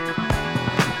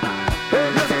 Hey,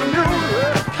 Mr.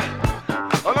 Music.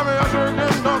 Oh, let me ask you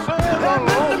again, don't say it all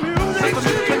alone. Mr.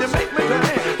 Music, can you make me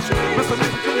dance? Mr.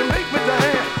 Music, can you make me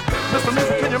dance? Mr.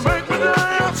 Music, can you make me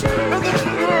dance? And this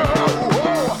girl,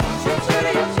 oh,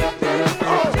 make me dance.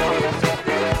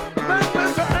 Make me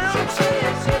dance.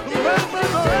 Make me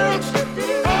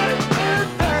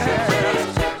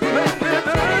dance. Make me dance. Make me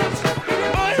dance.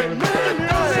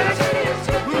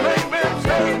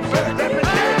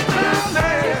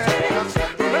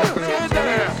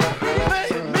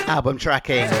 Album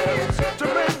tracking.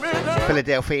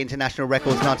 Philadelphia International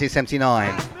Records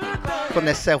 1979. From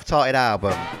their self-titled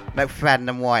album, McFadden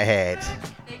and Whitehead.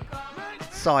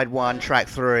 Side 1, track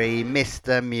 3,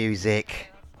 Mr. Music.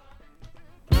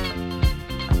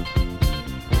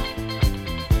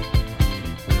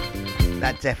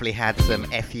 That definitely had some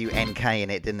F-U-N-K in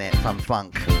it, didn't it? Some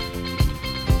funk.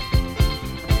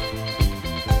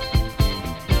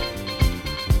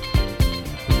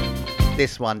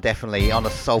 This one definitely on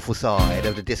the soulful side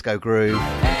of the disco groove.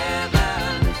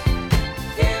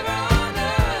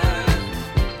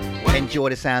 Enjoy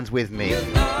the sounds with me of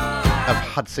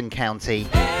Hudson County,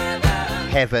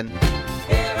 heaven,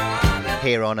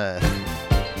 here on earth.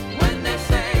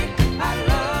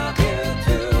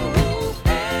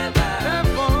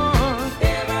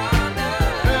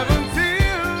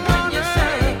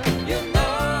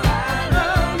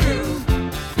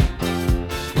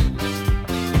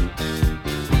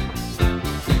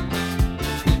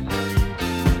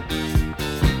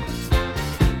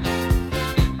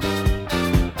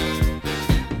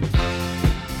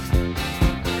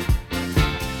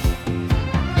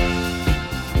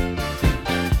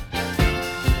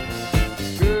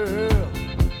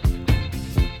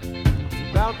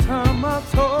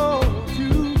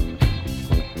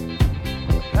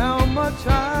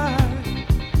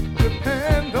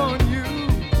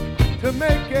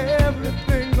 Make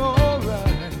everything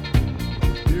alright.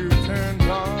 You turn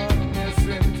darkness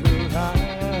into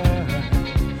light.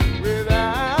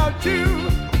 Without you,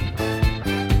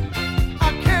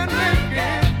 I can't make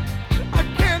it. I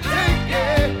can't take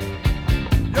it.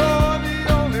 You're the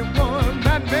only one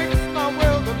that makes my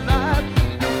world alive.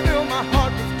 You fill my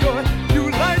heart with joy. You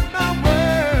light my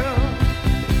world.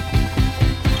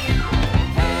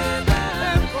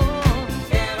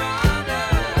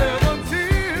 Heaven's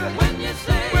here when you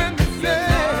say.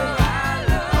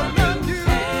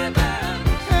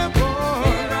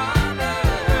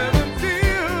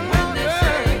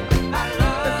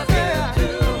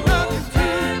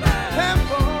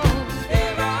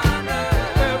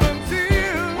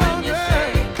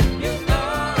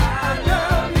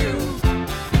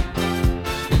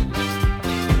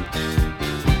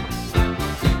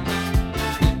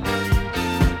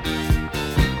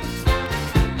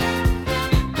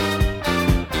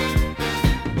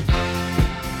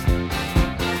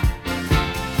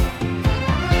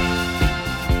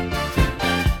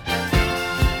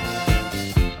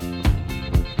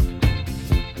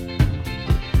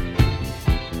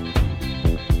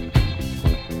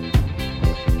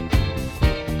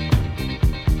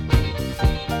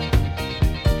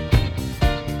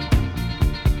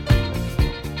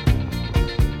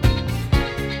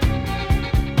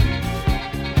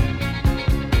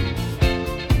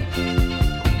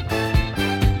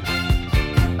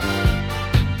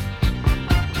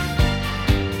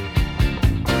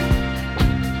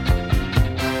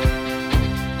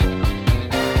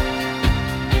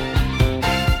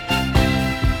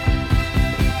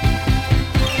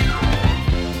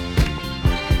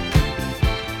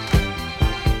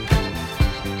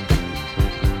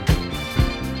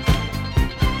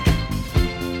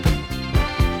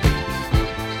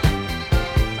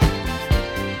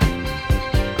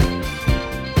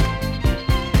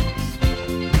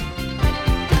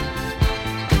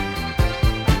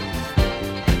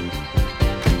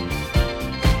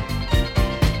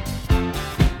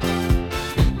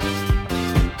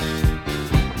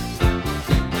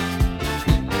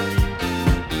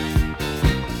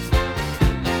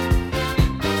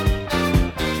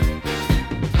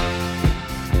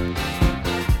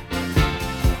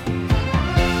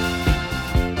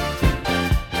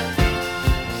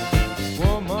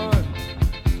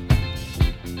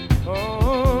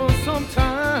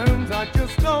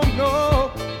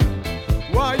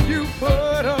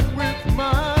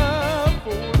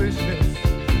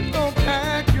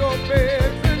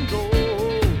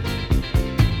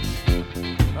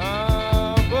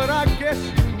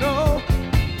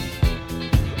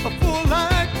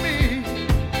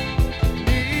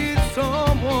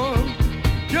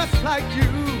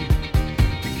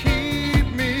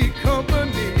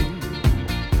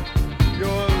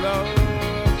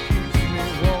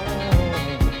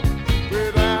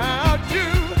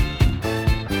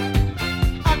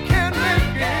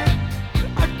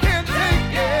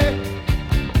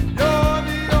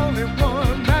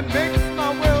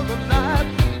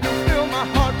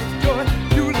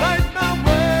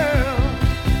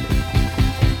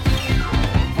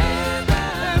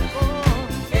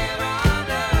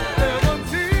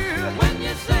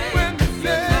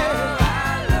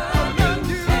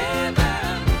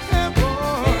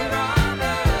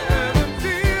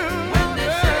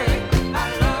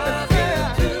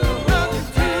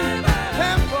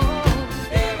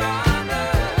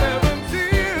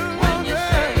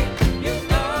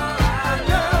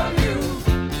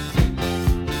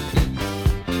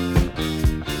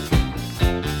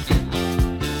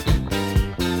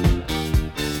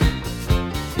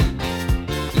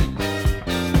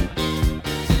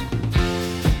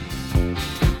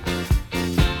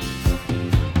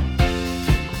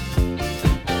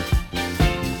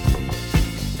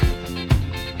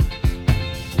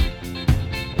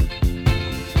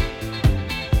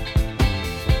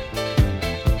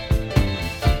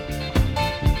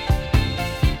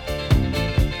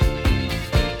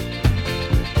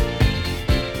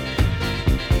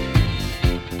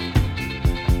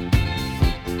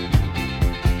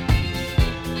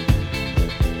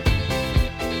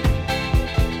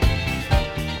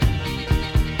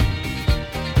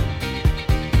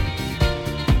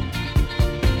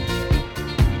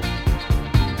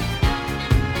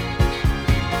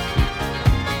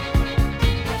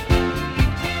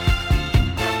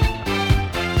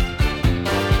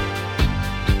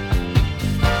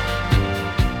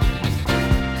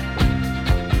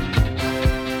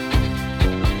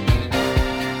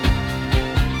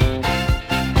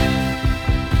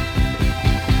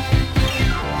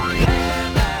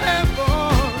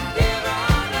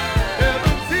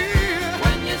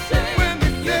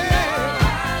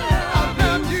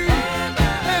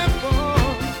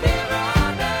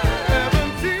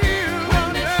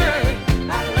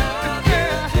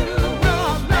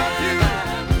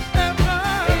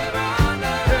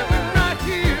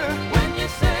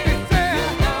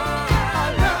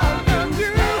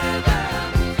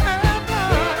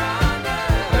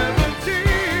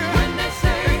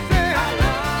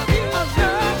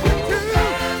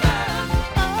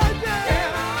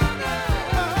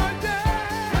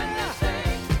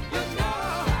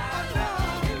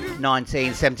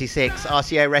 1976,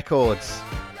 RCA Records,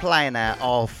 playing out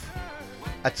of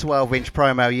a 12-inch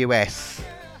promo US,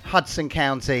 Hudson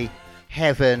County,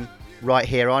 Heaven, right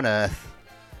here on Earth.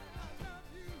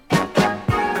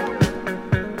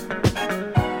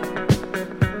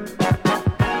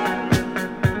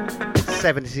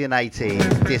 70s and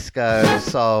 80s, disco,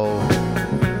 soul,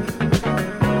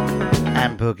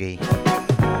 and boogie.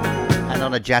 And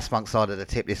on a jazz funk side of the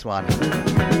tip, this one.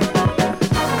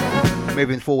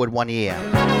 Moving forward 1 year,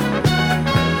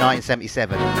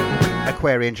 1977,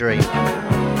 Aquarian Dream.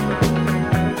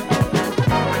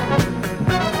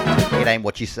 It Ain't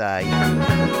What You Say.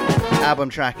 Album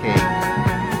tracking,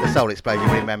 The Soul Explosion,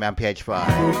 Remember on PH5.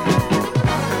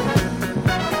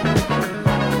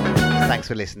 Thanks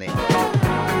for listening.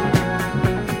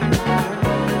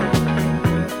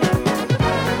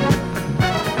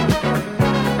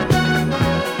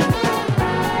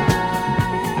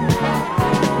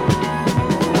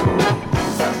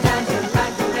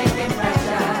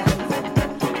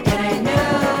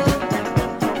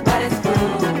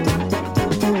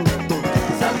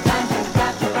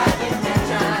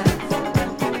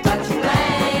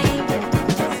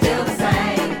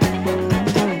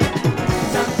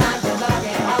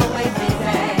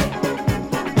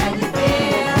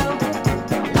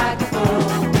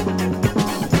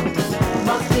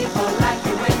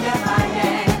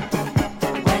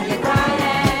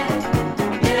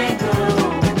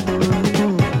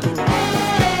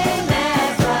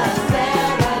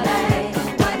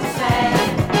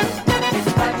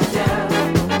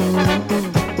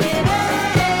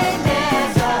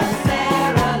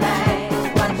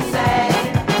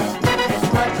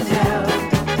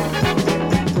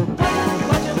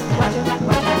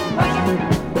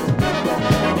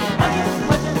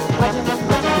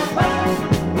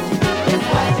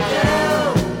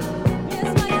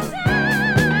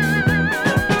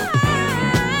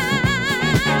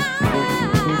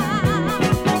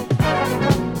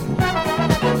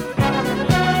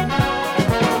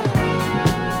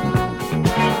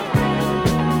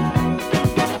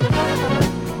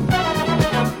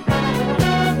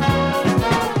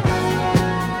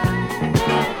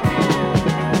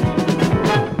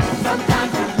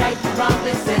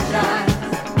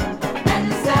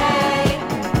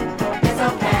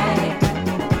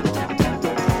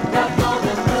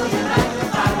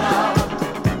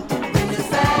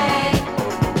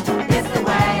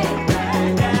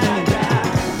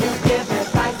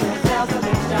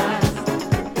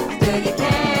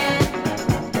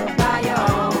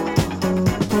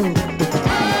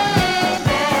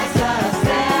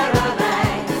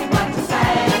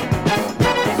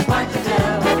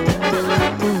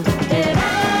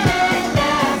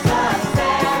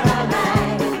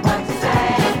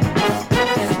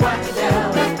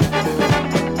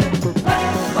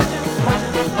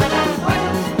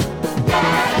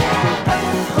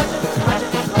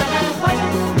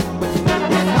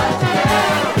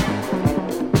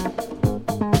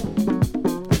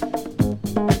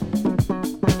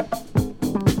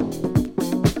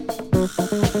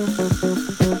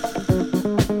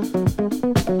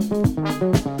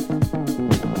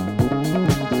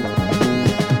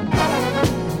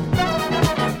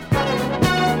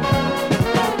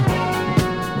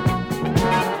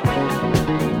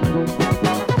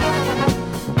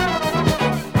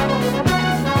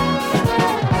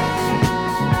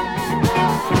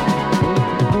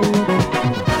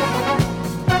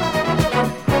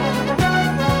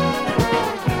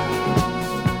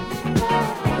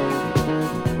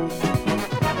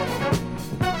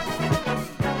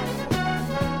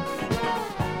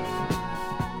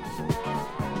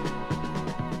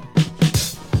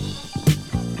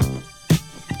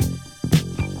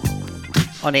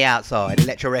 On the outside,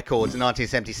 Electro Records,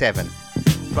 1977,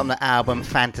 from the album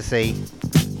Fantasy.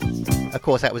 Of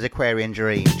course, that was Aquarian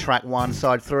Dream. Track 1,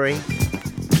 side 3.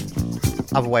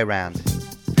 Other way round.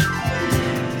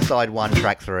 Side 1,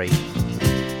 track 3.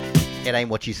 It Ain't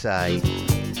What You Say.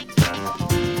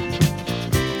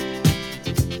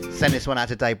 Send this one out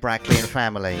to Dave Brackley and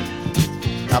family,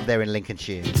 up there in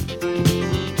Lincolnshire.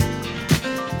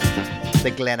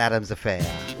 The Glenn Adams Affair.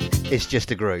 It's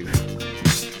just a groove.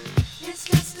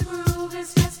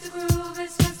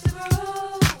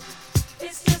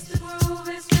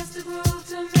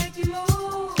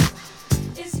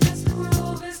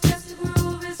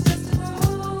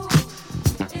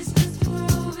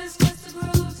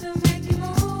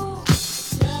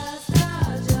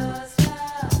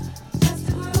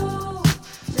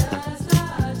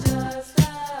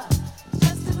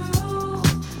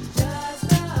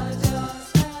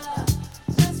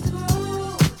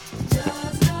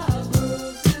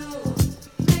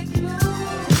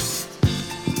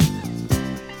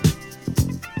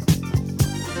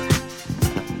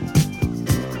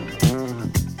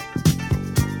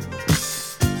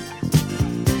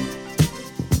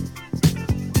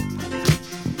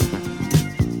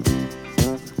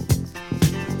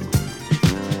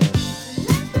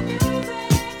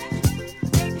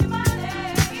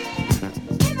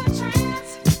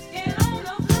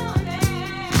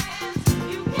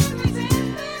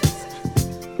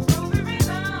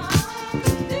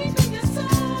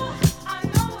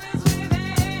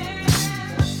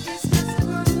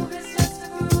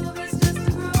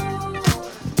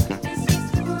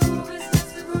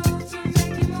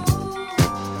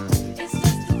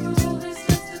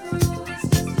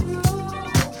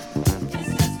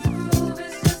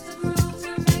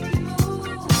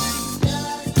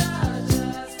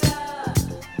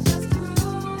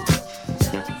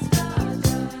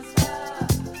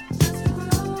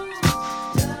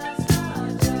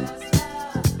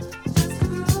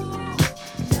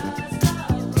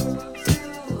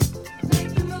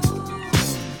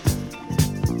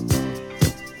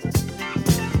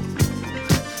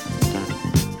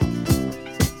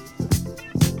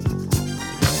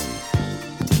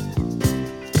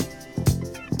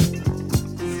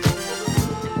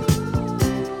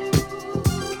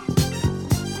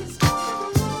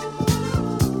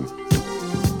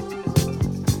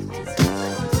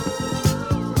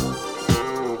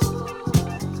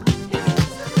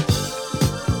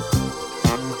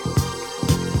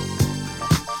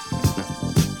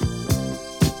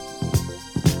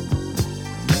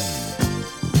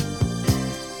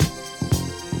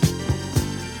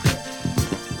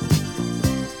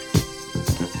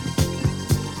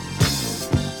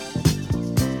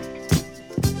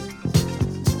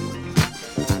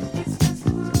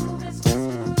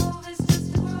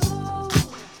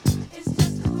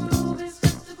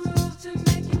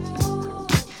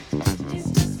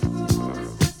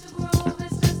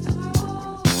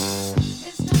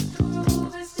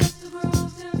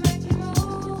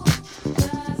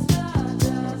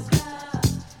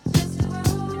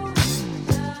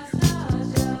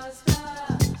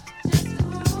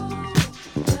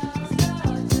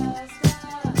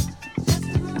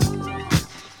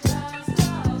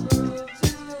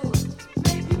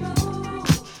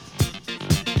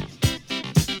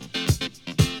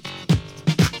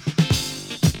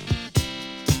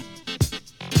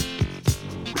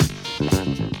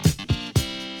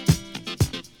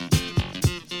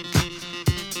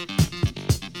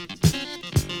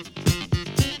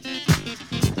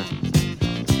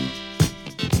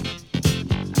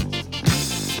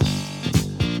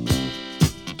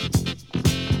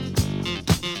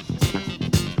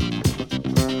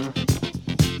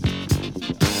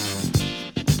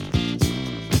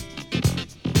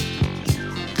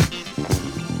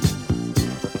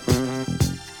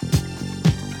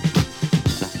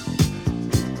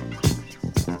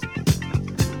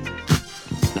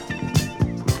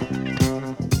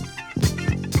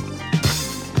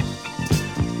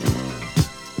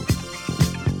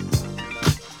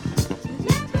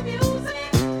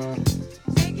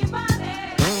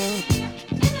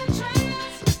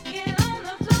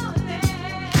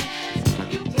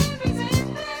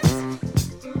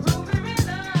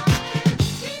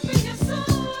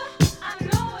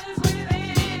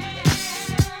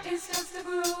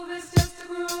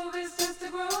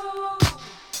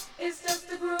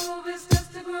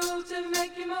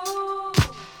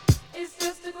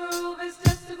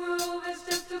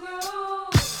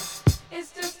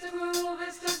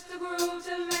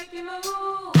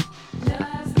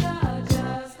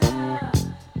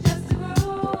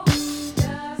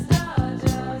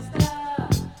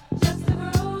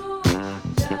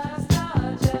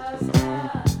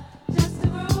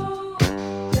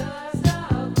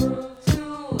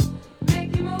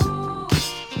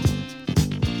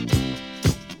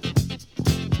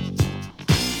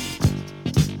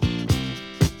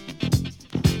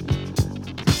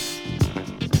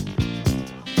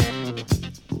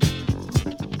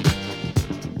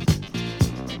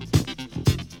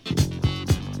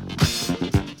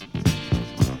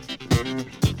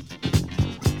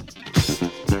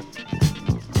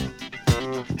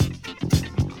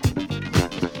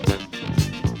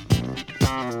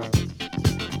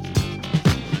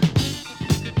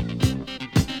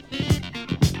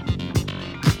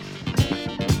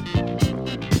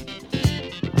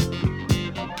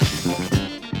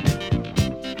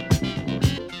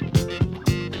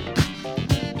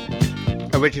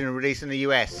 Original release in the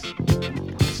US,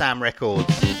 Sam Records.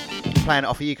 Playing it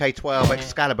off a UK 12,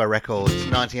 Excalibur Records,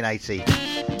 1980.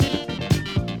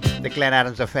 The Glenn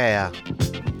Adams Affair.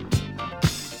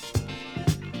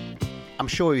 I'm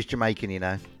sure he was Jamaican, you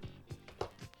know.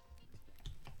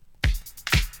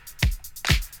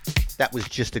 That was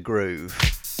just a groove.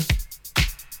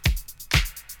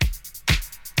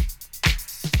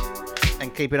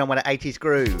 And keeping on with the 80s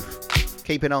groove.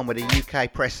 Keeping on with the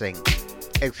UK pressing.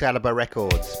 Excalibur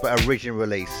Records, but original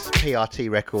release, PRT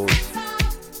Records.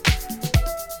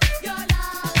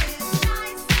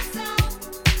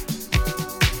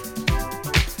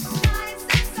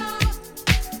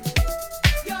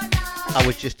 I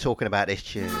was just talking about this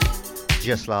tune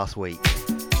just last week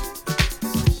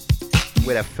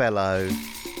with a fellow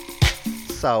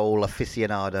soul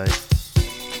aficionado.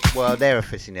 Well, they're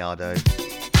aficionado.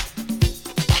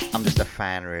 I'm just a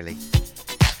fan, really.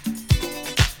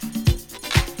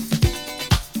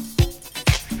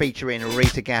 Featuring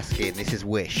Rita Gaskin, this is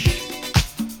Wish.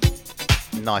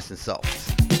 Nice and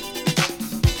soft.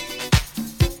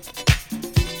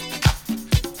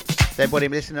 Everybody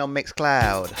listening on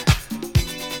Mixcloud,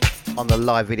 on the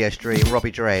live video stream,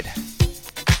 Robbie Dredd,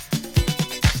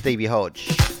 Stevie Hodge,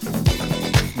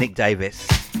 Nick Davis,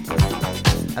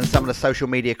 and some of the social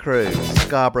media crews,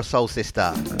 Scarborough Soul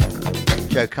Sister,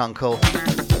 Joe Kunkel,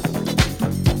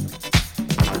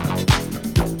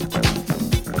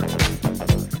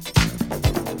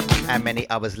 and many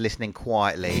others listening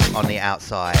quietly on the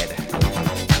outside.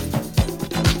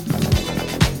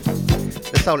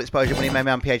 The Soul Exposure, when he made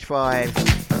me on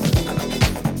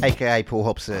PH5, aka Paul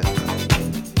Hobson.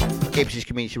 Ipswich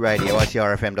Community Radio,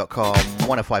 ICRFM.com,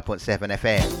 105.7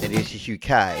 FM in Ipswich,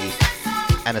 UK,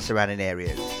 and the surrounding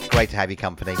areas. Great to have your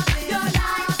company.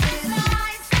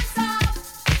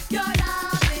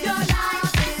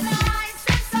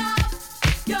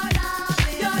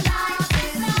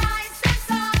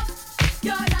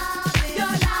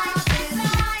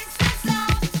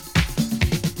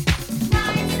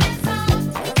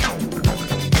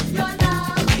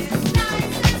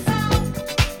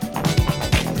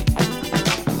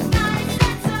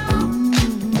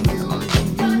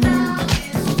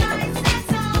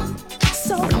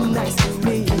 So nice to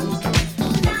me.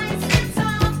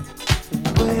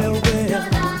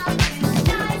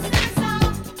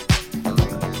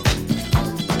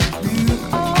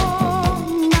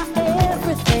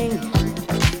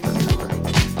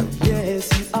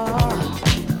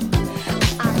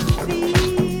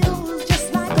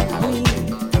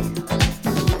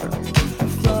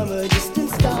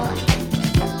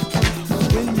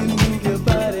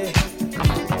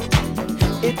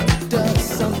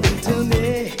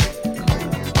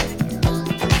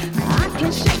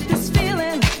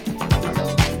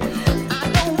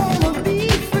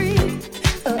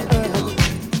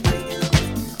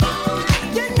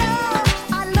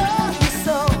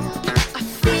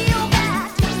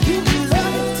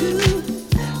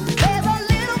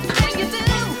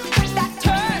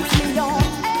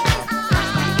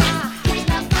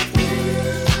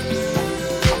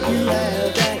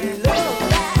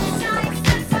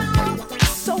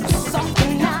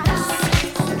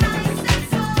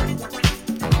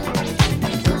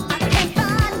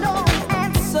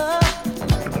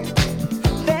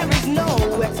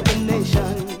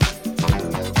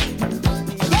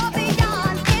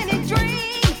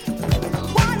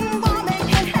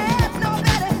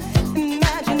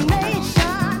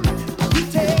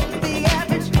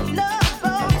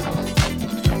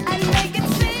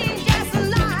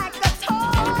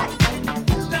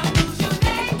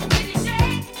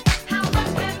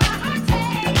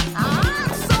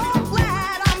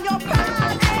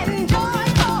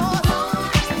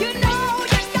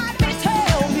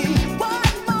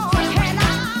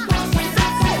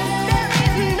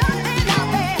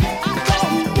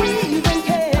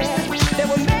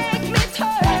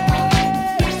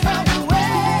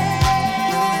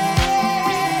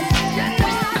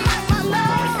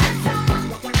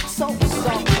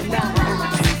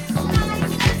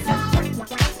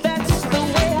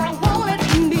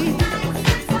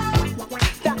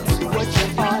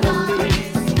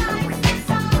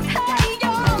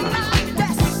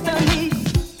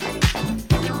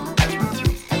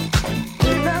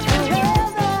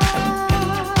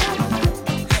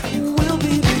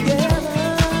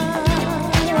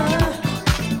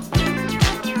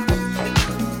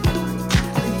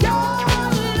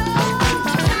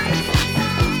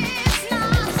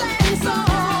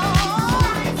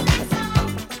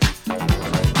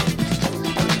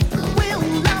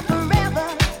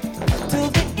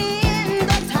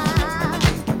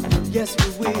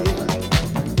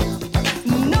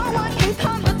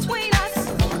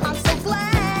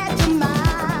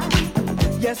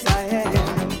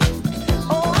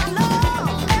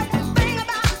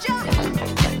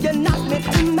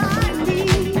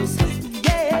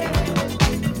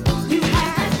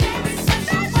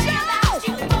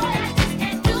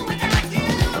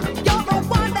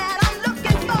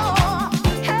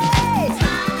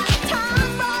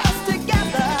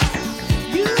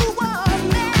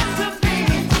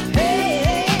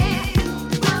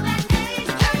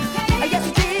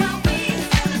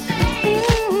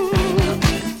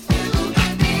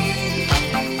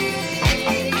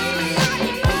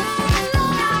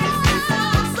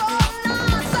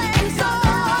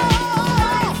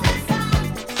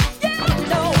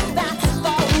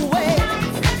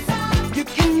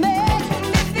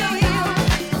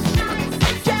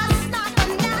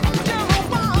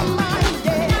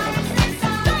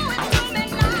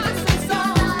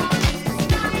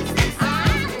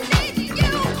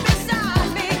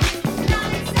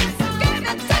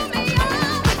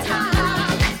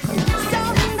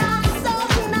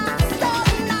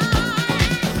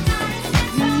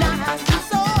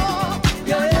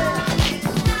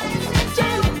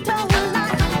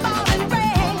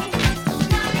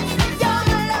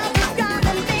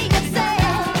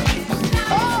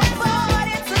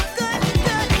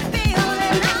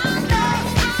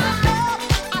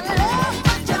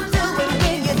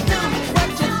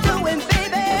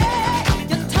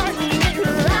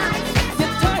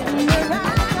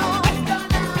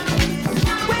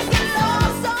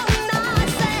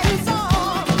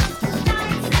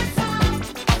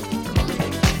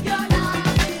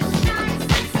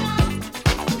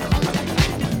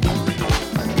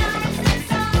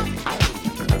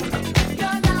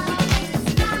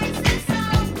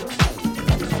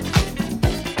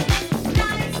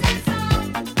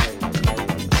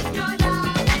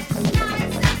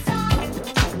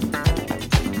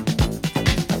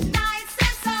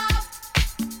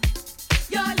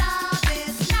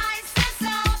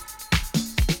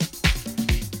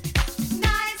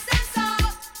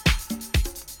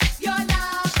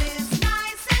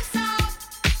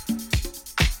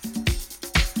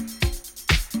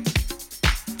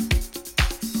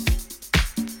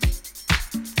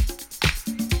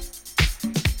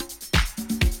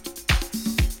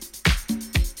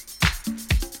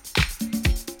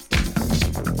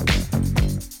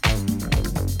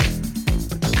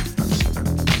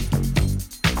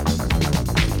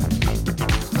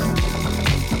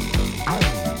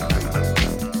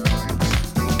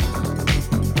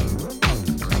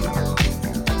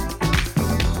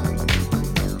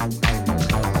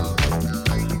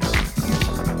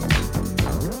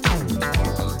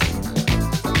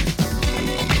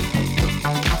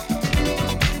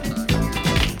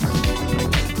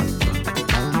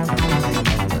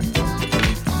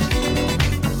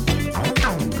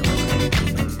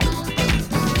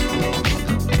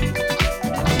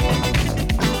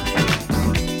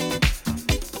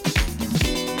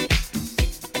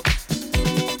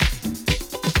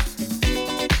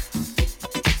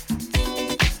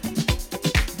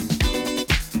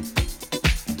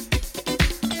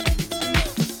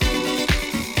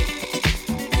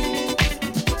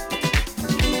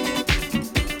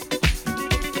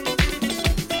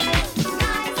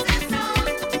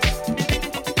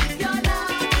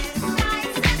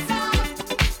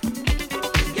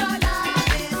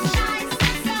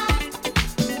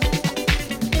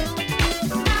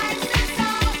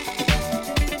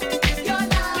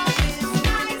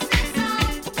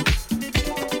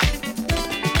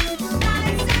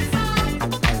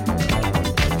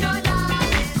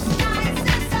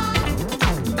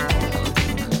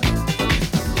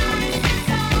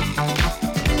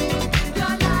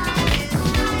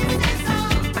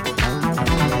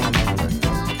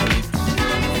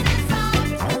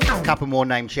 Couple more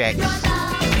name checks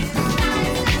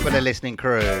for the listening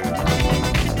crew.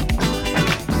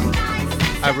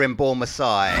 Over in Bournemouth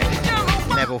side,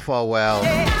 Neville Farwell.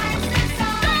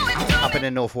 Up in the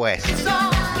northwest,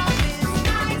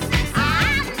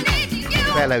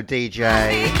 fellow DJ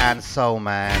and soul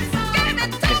man,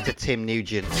 Mr. Tim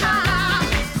Nugent.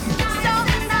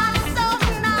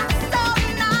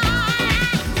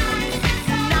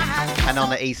 And on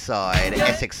the east side,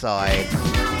 Essex side,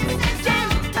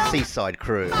 Seaside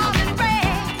crew,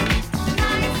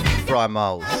 Brian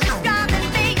Moles.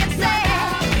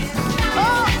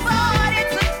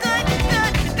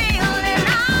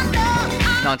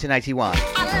 1981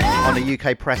 on the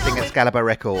UK pressing Excalibur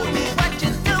Records.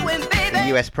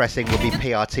 The US pressing will be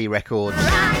PRT Records,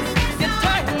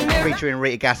 featuring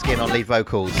Rita Gaskin on lead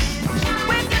vocals.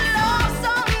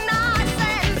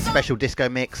 A special disco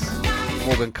mix,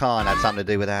 Morgan Khan had something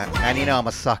to do with that. And you know I'm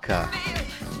a sucker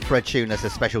for a tune that's a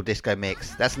special disco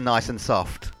mix. That's nice and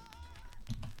soft.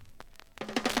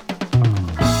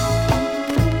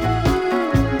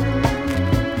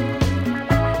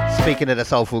 Speaking of the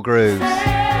soulful grooves,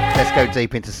 let's go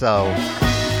deep into soul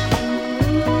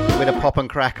with a pop and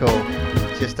crackle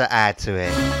just to add to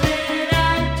it.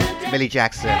 Millie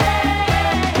Jackson,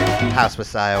 House for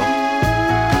Sale.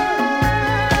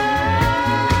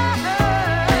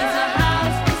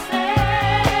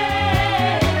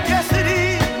 Yes, it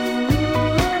is.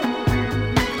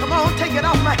 Come on, take it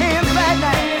off my hands right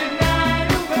now.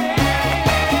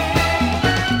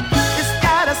 It's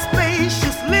got a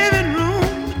spacious living room.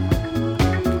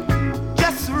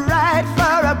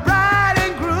 For a bride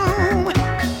and groom,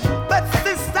 but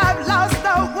since I've lost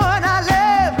the one I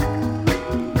love,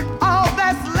 all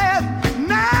that's left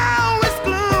now is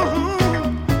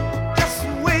gloom. Just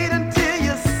wait until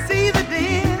you see the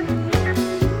den.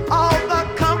 All the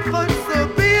comforts are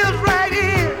built right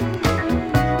in,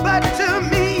 but to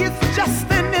me it's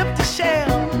just an empty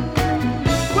shell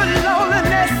with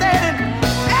loneliness and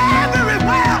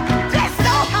everywhere. This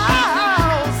old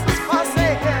house is for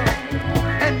sale.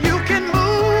 And you can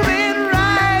move in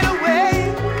right away.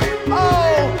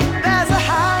 Oh, there's a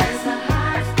house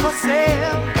for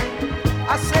sale.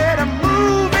 I said I'm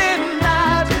moving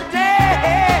out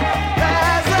today.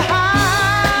 There's a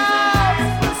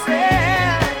house for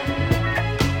sale.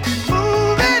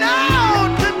 Moving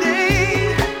out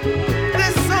today.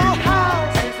 This old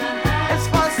house is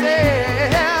for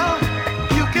sale.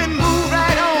 You can move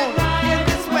right on in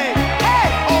this way. Hey,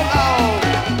 hold on.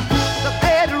 The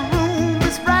bedroom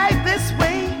is right this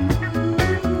way,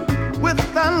 with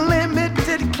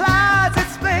unlimited closet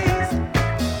space.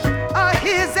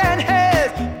 His and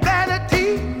hers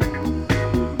vanity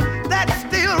that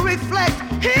still reflects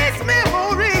his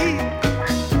memory.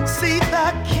 See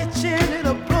the kitchen,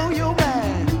 it'll blow your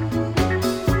mind.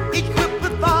 Equipped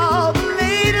with all the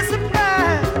latest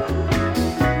supplies,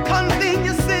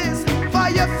 conveniences for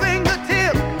your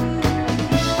fingertip,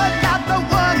 but not the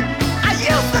one I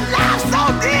used to love so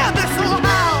dear. This old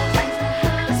house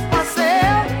is for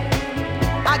sale.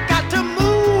 I got to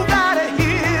move out of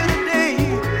here today.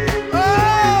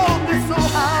 Oh, this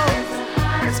old house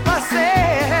is for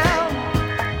sale.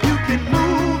 You can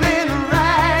move in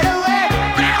right away.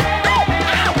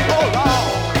 Oh,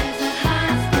 Lord.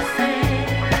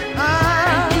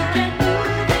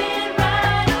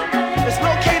 It's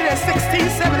located at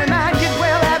 1679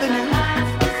 Gidwell Avenue.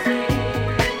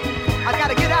 I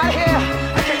gotta get out of here.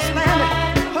 I can't stand it.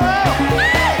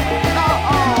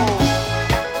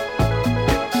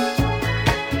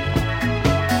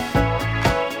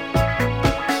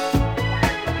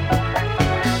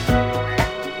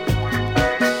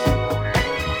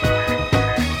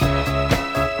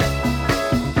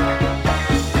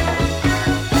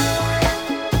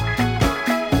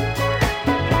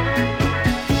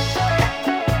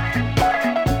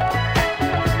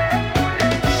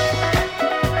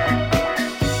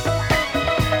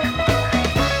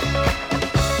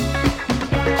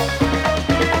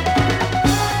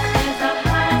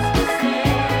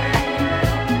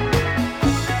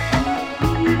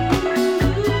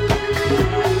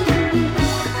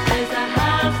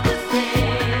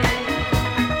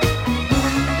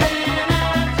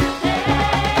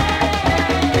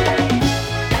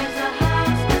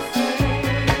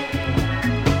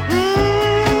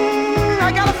 Oh,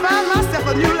 I gotta find myself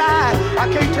a new life. I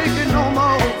can't take it no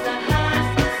more.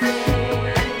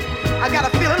 I got a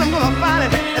feeling I'm gonna find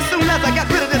it as soon as I get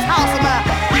rid of this house of mine.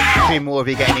 A few more of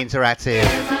you getting interactive.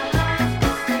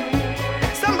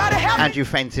 Somebody help me. Andrew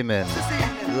Fentiman, This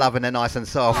evening. loving it nice and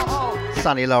soft.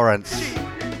 Sonny Lawrence,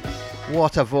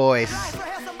 what a voice. Nice to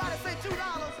have somebody say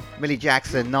 $2. Millie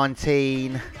Jackson,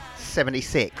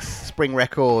 1976, Spring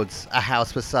Records, A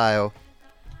House for Sale.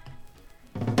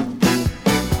 If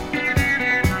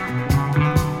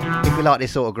you like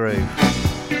this sort of groove,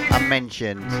 I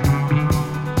mentioned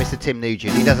Mr. Tim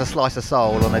Nugent. He does a slice of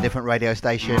soul on a different radio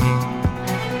station.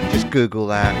 Just Google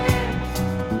that.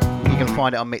 You can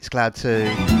find it on Mixcloud too.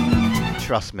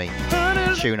 Trust me,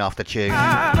 tune after tune.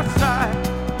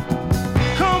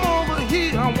 Come over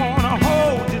here, I wanna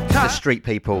hold you tight. The Street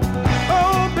People.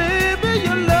 Oh, baby,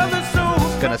 your love is so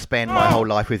Gonna spend my whole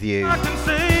life with you. I can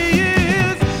say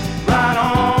is right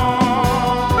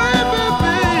on. Baby,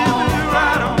 baby,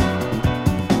 right on.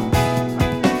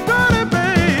 Honey,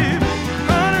 baby,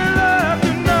 honey, love,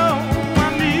 you know I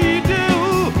need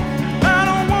you. I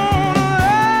don't wanna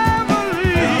ever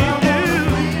leave you.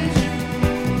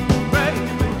 Baby,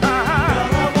 I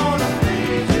wanna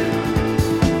leave you.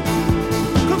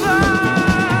 'Cause I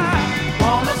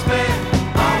wanna spend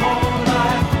my whole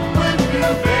life with you,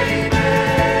 baby.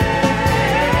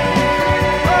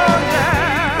 Oh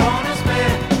yeah, wanna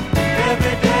spend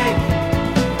every day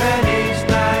and each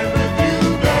night with you,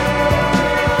 girl.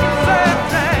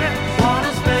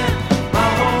 Wanna spend my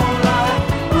whole life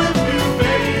with you,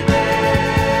 baby.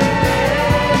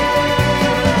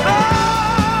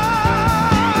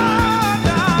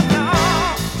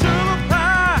 Sugar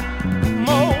pie, come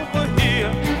over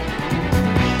here.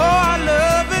 Oh, I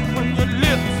love it when your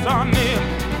lips are near.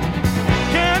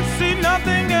 Can't see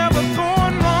nothing ever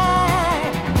going wrong.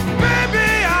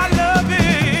 Baby, I love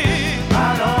it.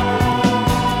 Right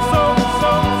on. So,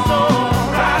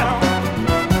 right on.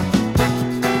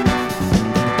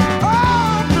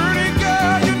 Oh, pretty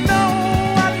girl, you know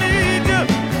I need you.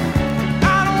 I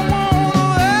don't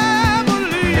wanna ever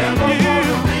leave you.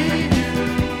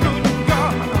 Good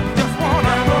God, I just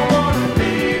wanna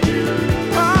leave you.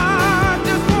 I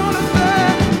just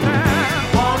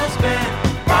wanna spend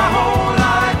my whole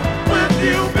life with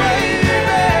you, baby.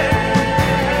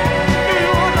 Do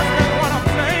you understand what I'm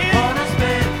saying? Wanna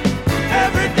spend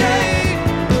every day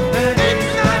and each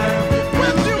night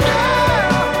with you,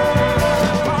 girl.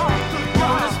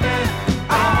 Wanna spend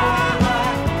my whole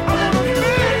life with you,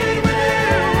 baby.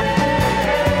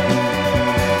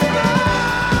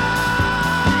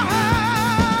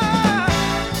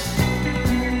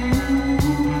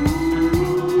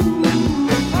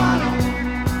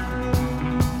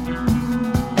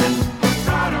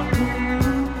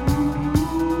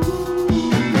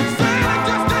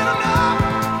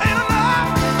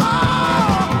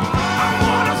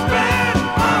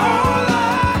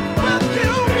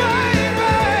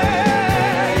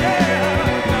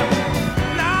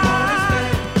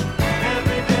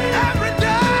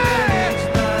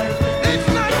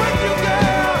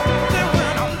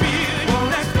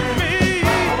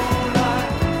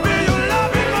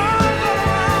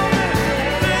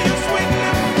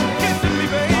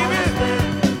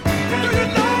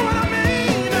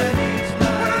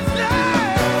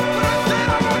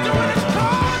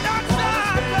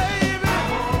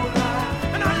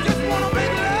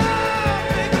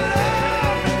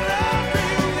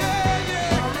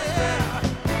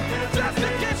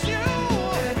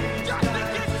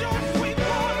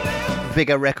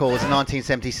 Vigor Records,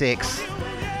 1976.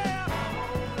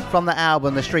 From the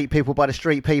album The Street People by the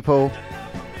Street People.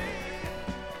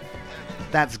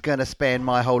 That's Gonna Spend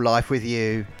My Whole Life With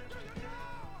You.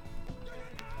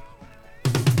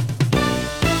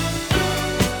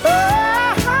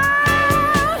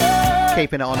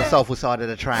 Keeping it on the soulful side of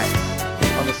the tracks.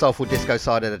 On the soulful disco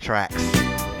side of the tracks.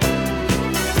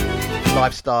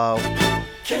 Lifestyle.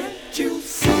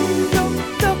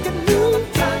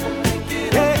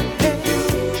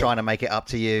 Trying to make it up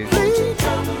to you.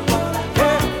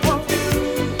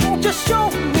 Just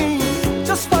show me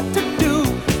just what to do.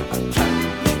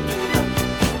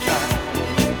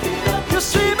 You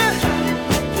see me?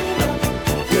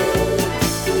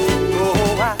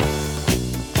 Oh, I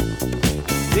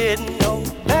didn't know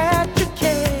that you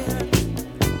cared.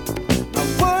 I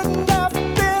wouldn't have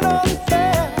been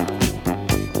unfair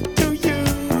to you,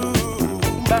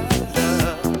 my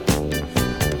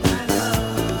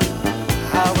love.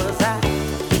 How was I?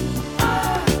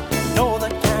 Know the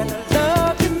kind of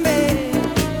love you made.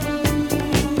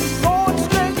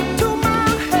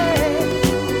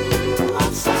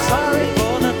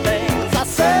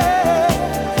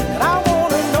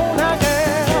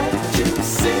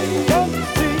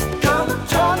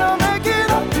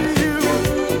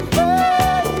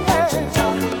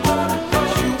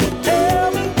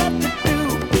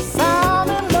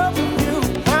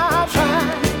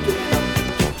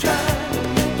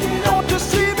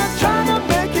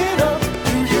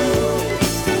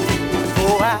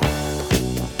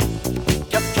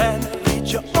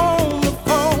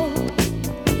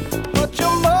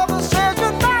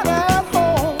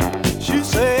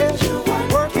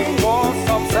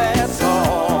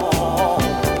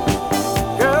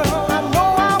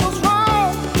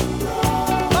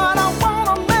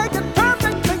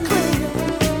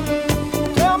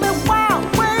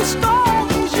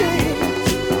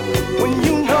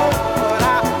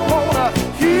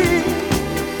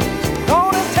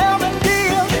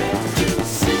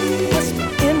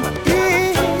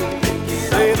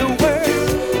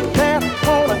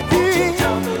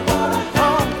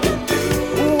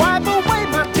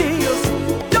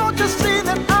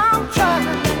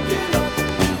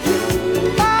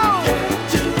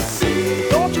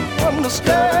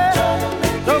 understand.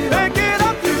 To make it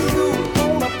up to you,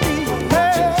 wanna be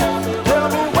fair. Tell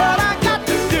me what I got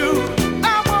to do. I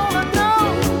wanna know.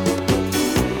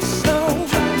 So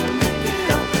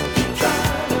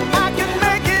I can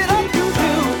make it up to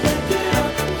you.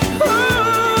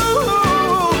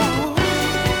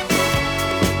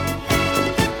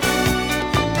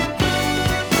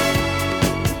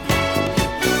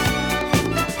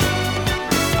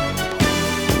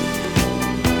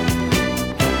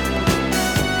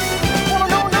 Wanna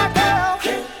know now, girl?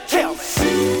 Tell me,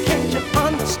 can't you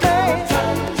understand?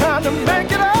 Trying to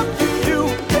make it up to you.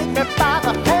 Take me by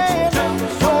the hand.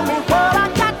 Show me what I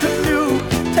got to do.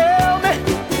 Tell me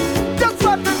just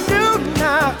what to do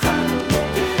now.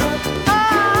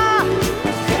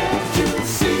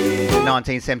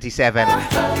 1977,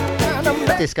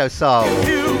 Disco Soul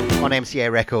on MCA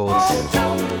Records.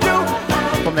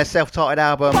 From their self-titled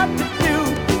album,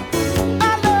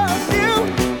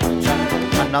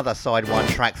 another side one,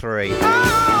 track 3.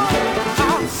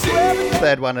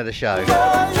 Third one of the show.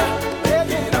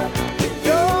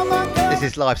 This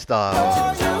is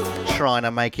Lifestyle, trying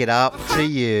to make it up to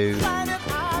you.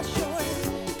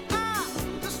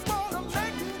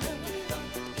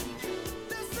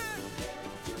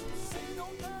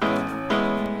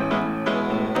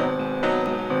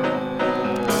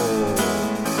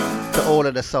 To all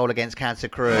of the Soul Against Cancer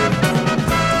crew,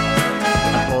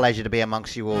 a pleasure to be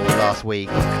amongst you all last week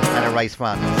and a raise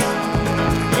funds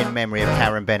in memory of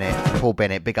Karen Bennett, Paul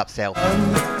Bennett, big up self,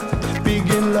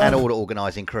 and all the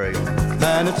organising crew.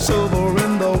 And it's over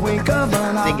in the wink of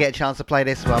an eye. Didn't get a chance to play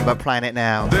this one, but playing it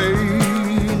now. They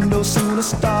no sooner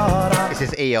start out This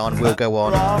is Eon, We'll Go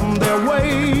On. on their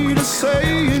way to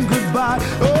saying goodbye.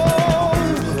 Oh,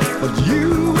 but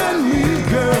you and me,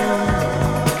 girl,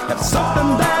 have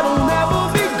something that'll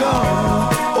never be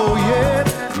gone. Oh yeah,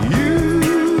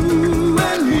 you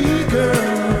and me,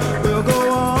 girl, we'll go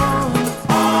on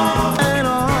and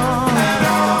on and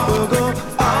on. We'll go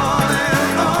on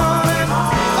and on and on.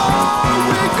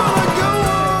 We're gonna go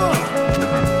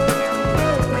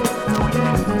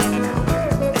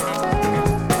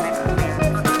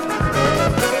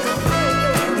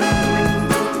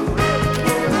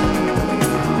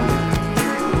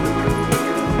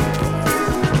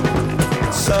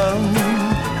Some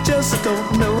just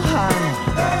don't know how.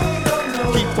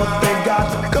 Keep what they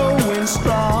got going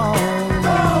strong.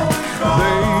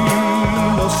 They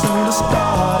no sooner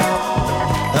start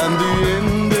out, and the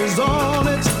end is on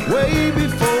its way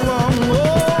before long.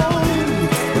 Oh,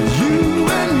 but you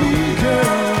and me,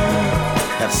 girl,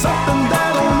 have something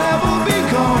that'll never be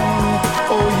gone.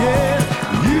 Oh yeah,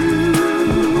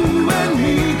 you and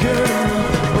me, girl,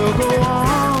 will go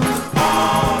on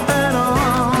and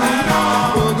on and on.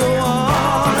 We'll go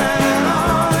on and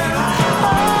on and on.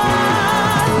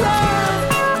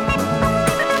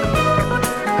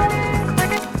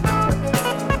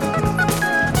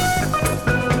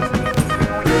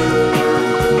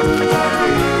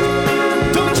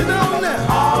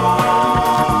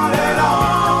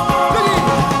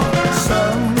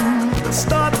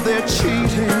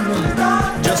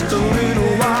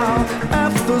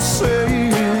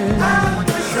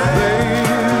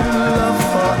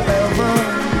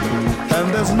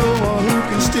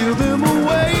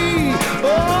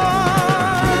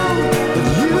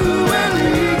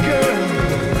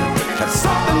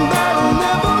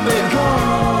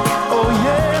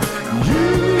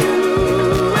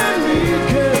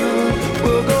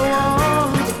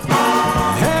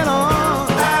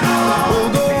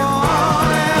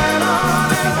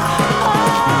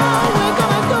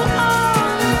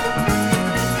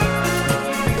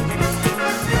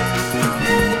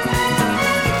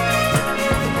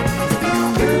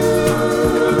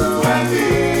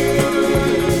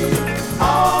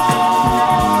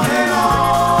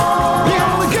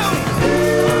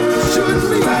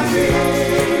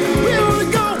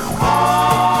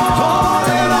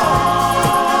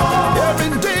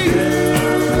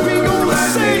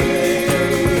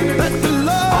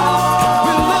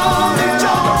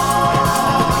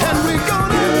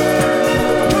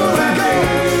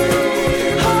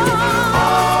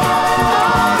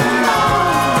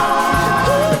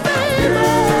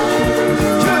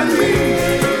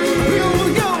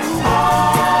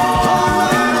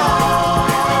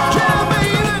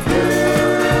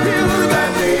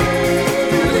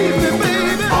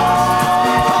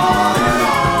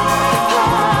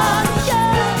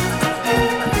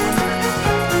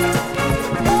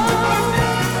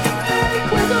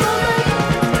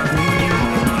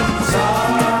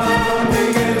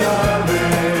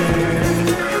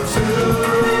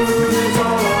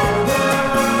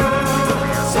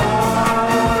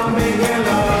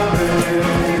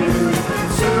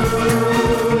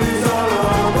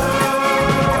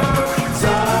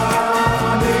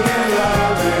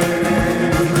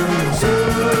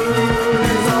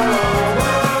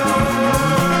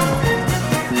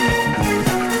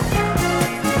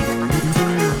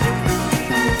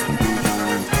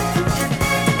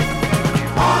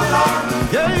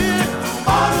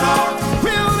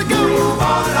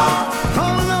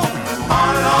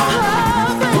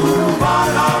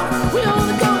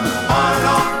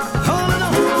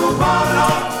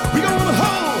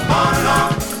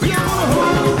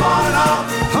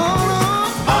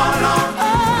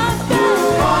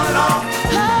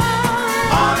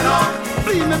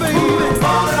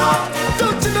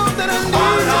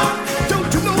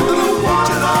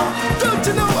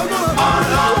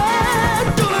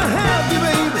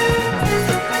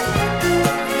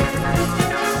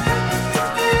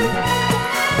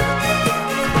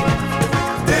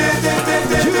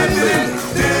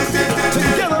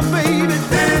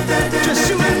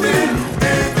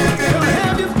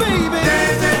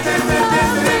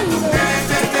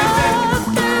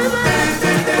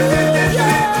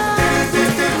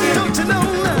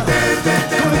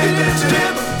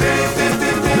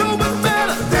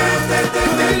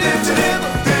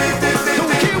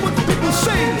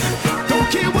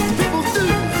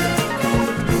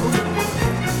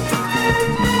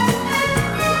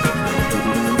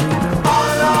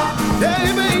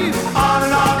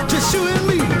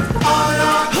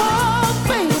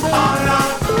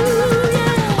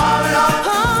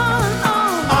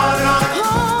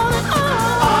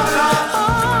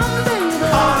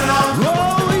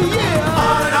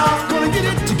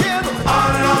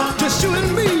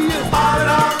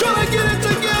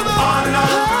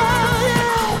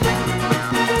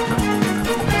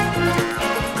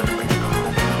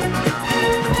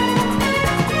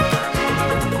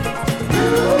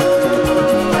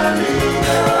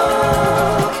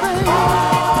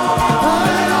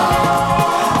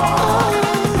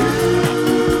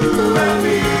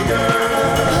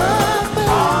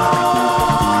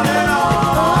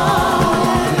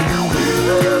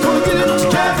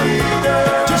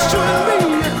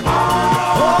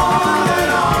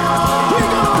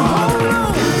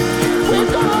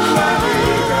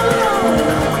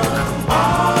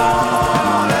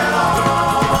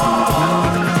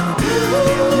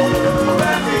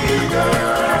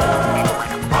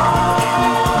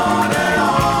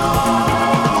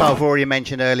 I've already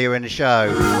mentioned earlier in the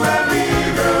show,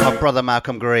 my brother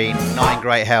Malcolm Green, not in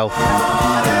great health. And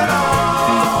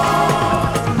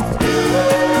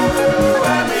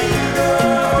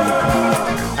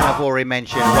I've already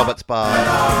mentioned Robert's Bar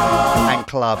and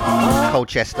Club,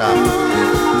 Colchester,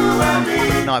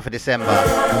 9th of December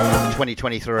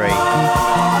 2023. Well,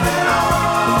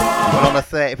 on the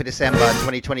 30th of December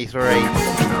 2023,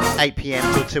 8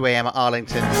 PM till 2 AM at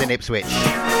Arlington's in Ipswich.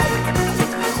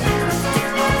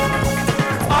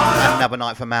 And another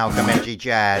night for Malcolm, MG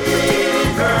Jazz.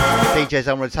 DJs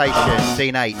on rotation,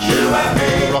 Dean H,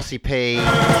 Rossi P,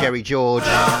 Jerry George,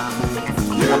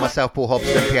 and myself, Paul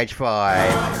Hobson,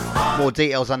 PH5. More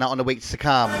details on that on the weeks to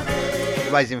come.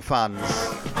 Raising funds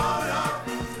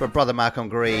for brother Malcolm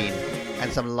Green and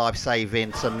some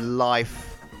life-saving, some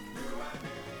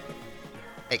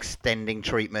life-extending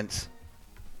treatments.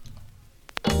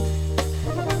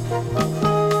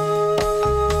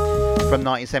 From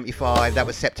 1975, that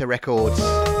was Scepter Records.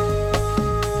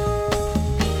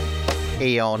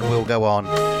 Eon Will Go On.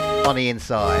 On the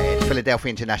inside, Philadelphia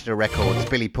International Records,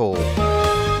 Billy Paul,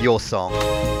 Your Song.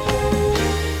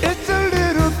 It's a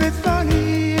little bit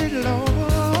funny,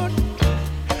 Lord,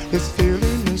 this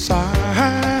feeling inside.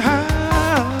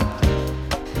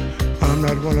 I'm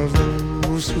not one of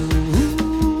those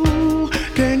who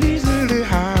can easily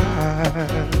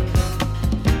hide.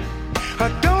 I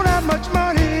don't have much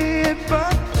money,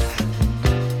 but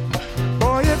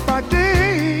boy, if I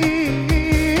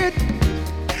did,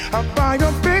 I'd buy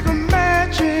a bigger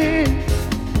mansion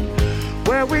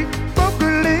where we both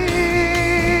could live.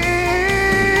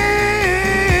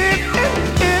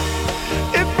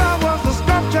 If I was a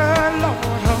sculptor, Lord,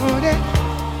 honey,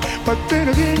 but then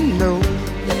again, no.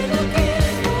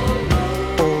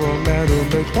 Or a man who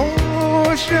makes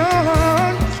potions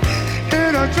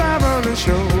in a traveling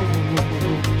show.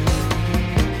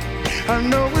 I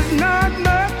know it's not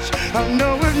much, I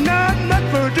know it's not much,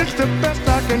 but it's the best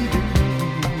I can do.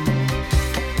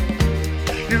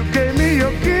 You gave me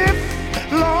a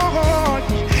gift, Lord,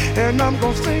 and I'm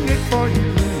gonna sing it for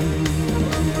you.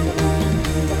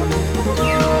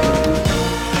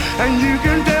 And you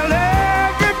can tell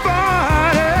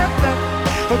everybody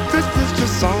that this is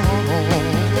your song.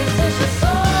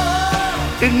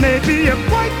 It may be a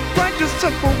quite just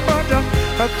simple, but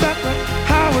that's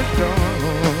how it's done.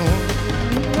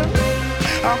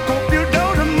 I hope you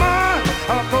don't mind, I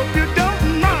hope you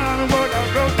don't mind what I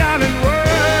wrote down in words.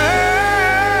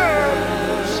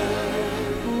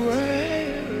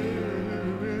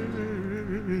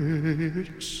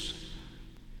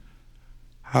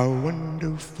 How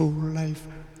wonderful life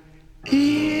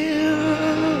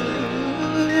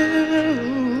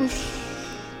is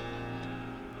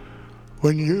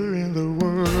when you're in the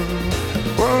world.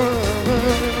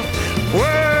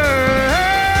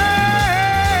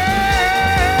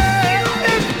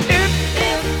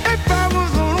 If I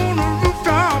was on a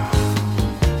rooftop,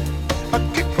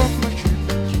 I'd kick off my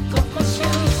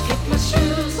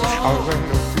shoes. I'll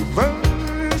write a few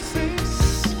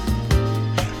verses,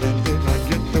 and then I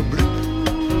get the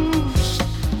blues.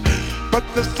 But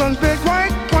the sun's been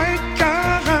quite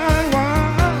kind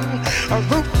while I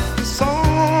wrote the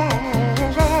song.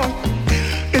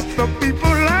 It's for people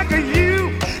like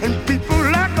you and people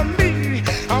like me.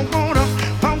 I'm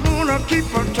gonna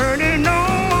keep on turning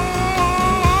on.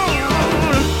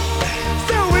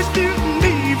 So excuse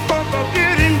me for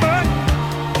forgetting, but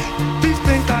these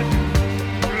things I do,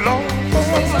 Lord.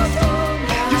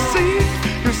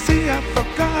 You see, I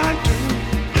forgot to.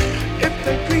 If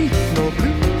they green or blue.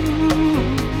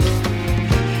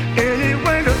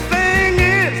 Anyway, the thing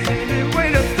is,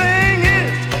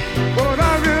 what I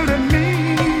really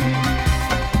mean.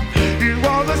 You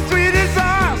are the sweetest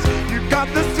eyes, you got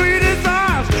the sweetest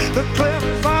eyes, the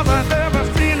cleverest eyes I've ever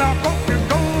seen. I hope you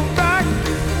go back.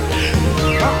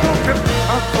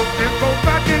 I hope you go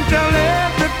back and tell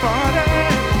everybody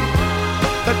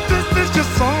that this is your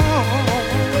song.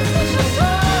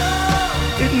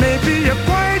 It may be a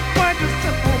quite a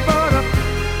simple, but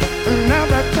now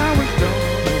that's how it's done.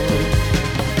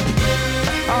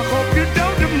 I hope you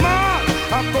don't mind.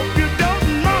 I hope you don't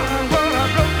mind what I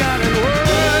wrote down in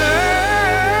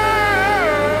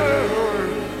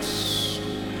words.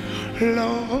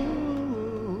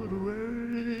 Lord,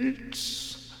 words.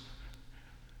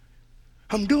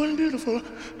 I'm doing beautiful.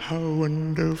 How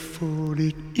wonderful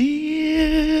it is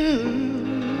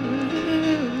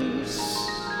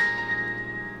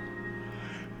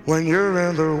when you're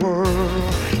in the world.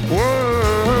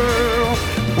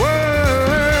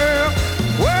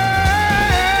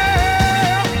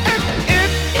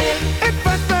 If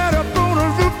I sat up on a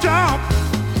rooftop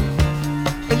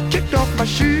and kicked off my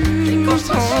shoes,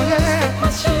 oh yeah.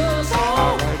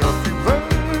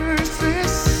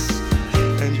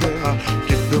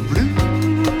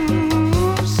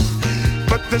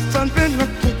 The sun's been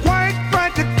quite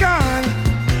bright to kind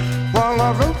while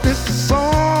I wrote this song.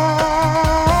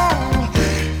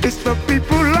 It's the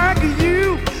people like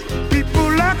you, people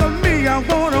like me. I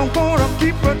wanna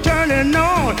keep her turning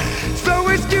on. So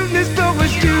excuse me, so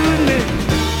excuse me,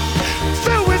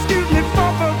 so excuse me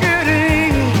for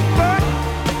forgetting, but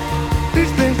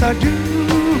these things I do.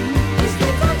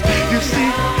 You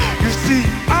see,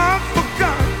 I've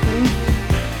forgotten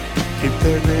if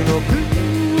there ain't no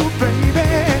blue, baby.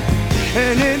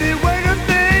 And anyway the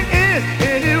thing is,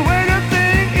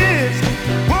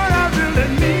 what I really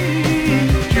need.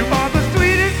 You are the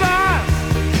sweetest eyes,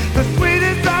 the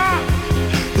sweetest eyes,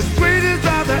 the sweetest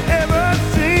eyes I ever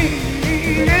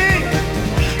seen.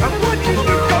 I want you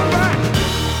to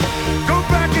go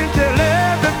back and tell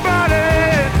everybody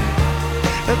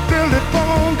that Billy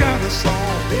Paul got a song.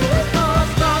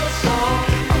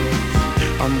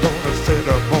 I'm gonna sit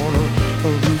up on a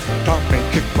rooftop and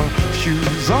kick my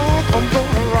shoes off. I'm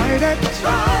gonna write it.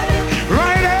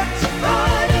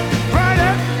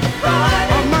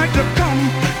 I might have come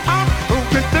out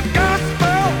with the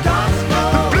gospel,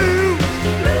 the blues,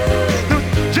 the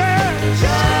jazz,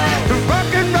 the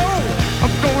rock and roll.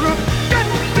 I'm gonna get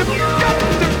to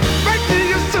write me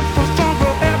a simple song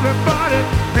for everybody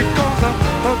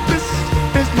because this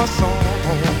is my song.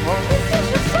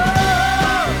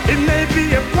 It may be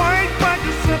a quite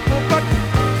simple, but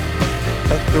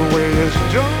that's the way it's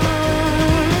done.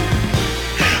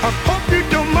 I hope you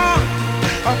don't mind.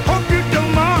 I hope you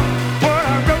don't mind what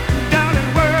I wrote down in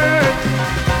words.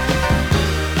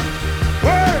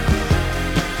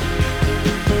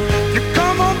 You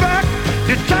come on back.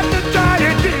 You try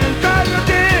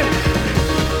again.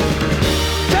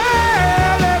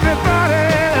 Tell everybody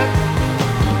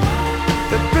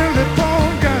that Billy Paul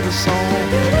got a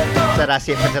song. So that's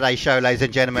it for today's show, ladies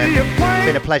and gentlemen. It's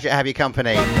been a pleasure to have your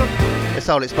company. The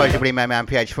Soul Explosion Billy Man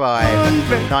PH5,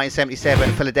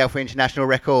 1977, Philadelphia International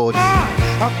Records.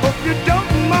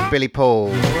 Billy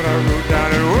Paul.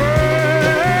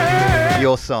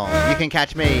 Your song. You can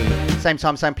catch me same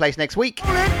time, same place next week.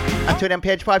 Until then,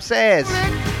 PH5 says.